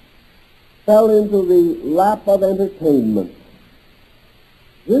fell into the lap of entertainment.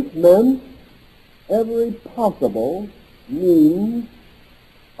 This meant every possible means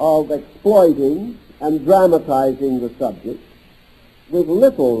of exploiting and dramatizing the subject with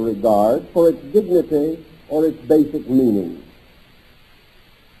little regard for its dignity or its basic meaning.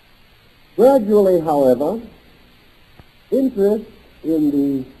 Gradually, however, interest in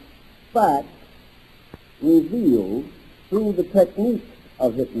the facts revealed through the techniques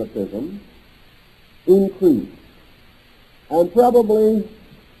of hypnotism increased, and probably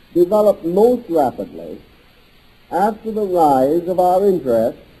developed most rapidly after the rise of our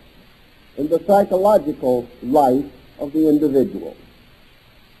interest in the psychological life of the individual.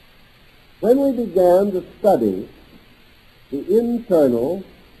 When we began to study the internal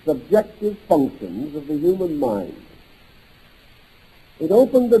subjective functions of the human mind, it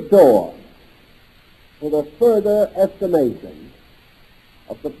opened the door for the further estimation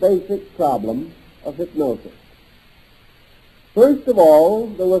of the basic problem of hypnosis. First of all,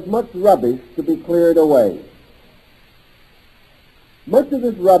 there was much rubbish to be cleared away. Much of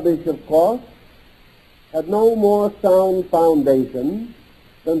this rubbish, of course, had no more sound foundation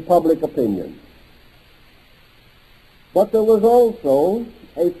than public opinion. But there was also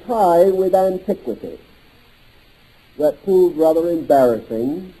a tie with antiquity that proved rather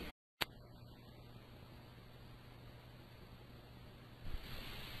embarrassing.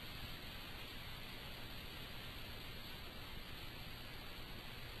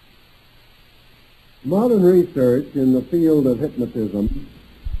 Modern research in the field of hypnotism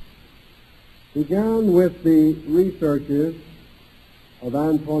began with the researches of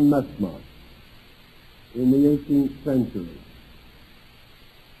Antoine Mesmer in the 18th century.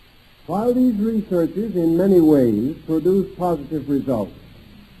 While these researches in many ways produced positive results,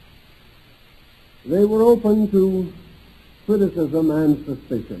 they were open to criticism and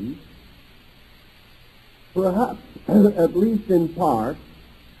suspicion, perhaps at least in part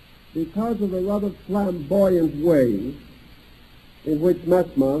because of the rather flamboyant way in which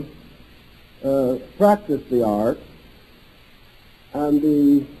Mesmer practiced the art and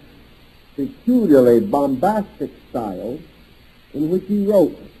the peculiarly bombastic style in which he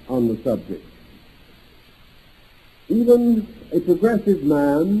wrote on the subject. Even a progressive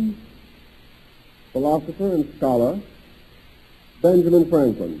man, philosopher and scholar, Benjamin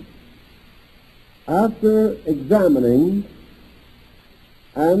Franklin, after examining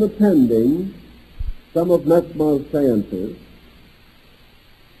and attending some of Mesmer's seances,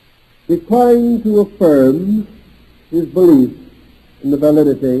 declined to affirm his belief in the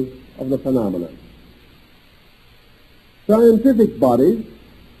validity of the phenomenon. Scientific bodies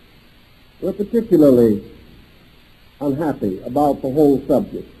were particularly unhappy about the whole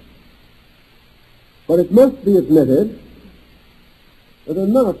subject. But it must be admitted that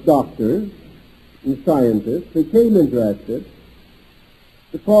enough doctors and scientists became interested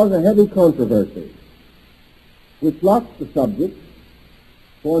to cause a heavy controversy, which locked the subject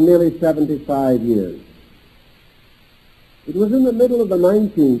for nearly 75 years. It was in the middle of the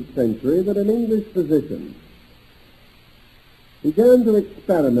 19th century that an English physician began to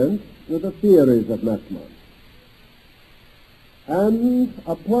experiment with the theories of Mesmer and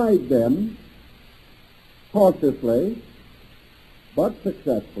applied them cautiously but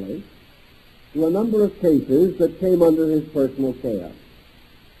successfully to a number of cases that came under his personal care.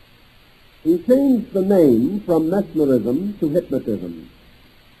 He changed the name from mesmerism to hypnotism,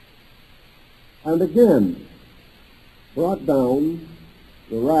 and again brought down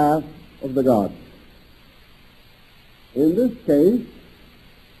the wrath of the gods. In this case,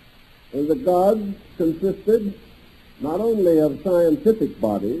 the gods consisted not only of scientific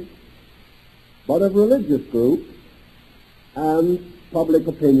bodies, but of religious groups and public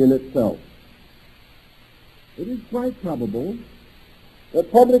opinion itself. It is quite probable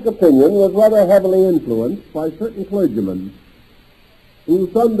that public opinion was rather heavily influenced by certain clergymen who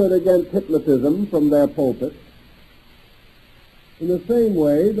thundered against hypnotism from their pulpits in the same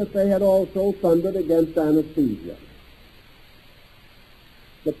way that they had also thundered against anesthesia.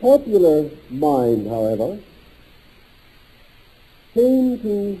 The popular mind, however, came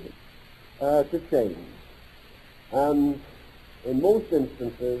to change, and in most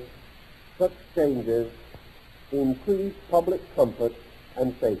instances, such changes increased public comfort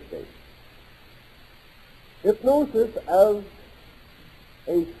and safety. Hypnosis as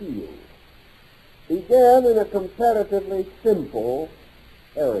a field began in a comparatively simple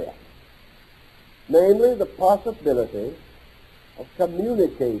area, namely the possibility of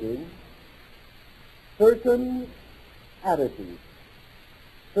communicating certain attitudes,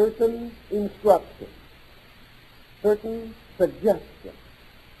 certain instructions, certain suggestions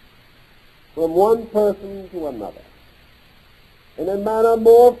from one person to another in a manner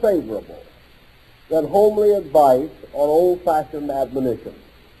more favorable than homely advice or old-fashioned admonition.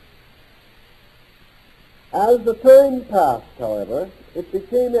 As the time passed, however, it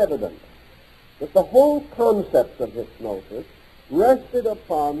became evident that the whole concept of hypnosis rested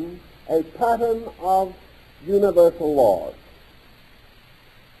upon a pattern of universal laws.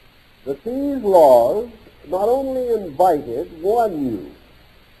 That these laws not only invited one use,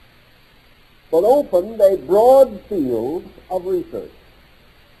 but opened a broad field of research,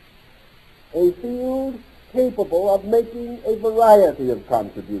 a field capable of making a variety of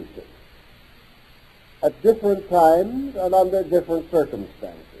contributions at different times and under different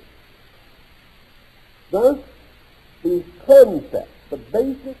circumstances. Thus, the concept, the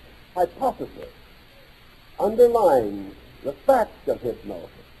basic hypothesis underlying the fact of hypnosis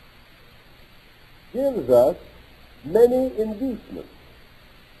gives us many inducements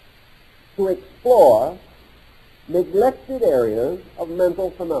to explore neglected areas of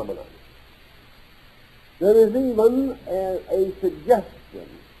mental phenomena. There is even a suggestion,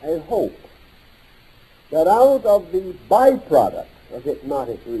 a hope, that out of the byproducts of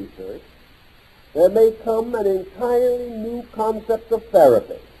hypnotic research there may come an entirely new concept of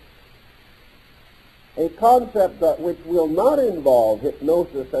therapy, a concept which will not involve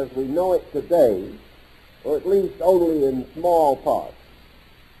hypnosis as we know it today, or at least only in small parts,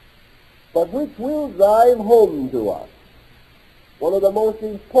 but which will drive home to us one of the most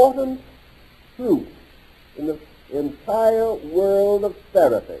important truths in the entire world of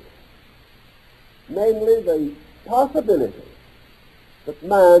therapy, namely the possibility that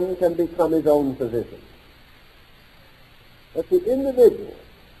man can become his own physician, that the individual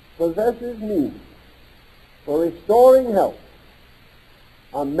possesses means for restoring health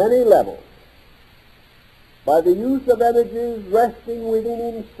on many levels by the use of energies resting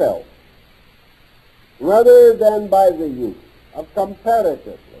within himself, rather than by the use of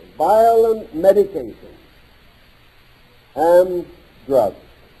comparatively violent medication and drugs.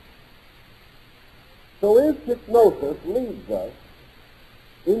 So if hypnosis leads us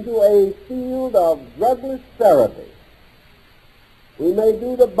into a field of drugless therapy, we may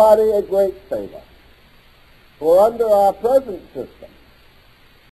do the body a great favor. For under our present system,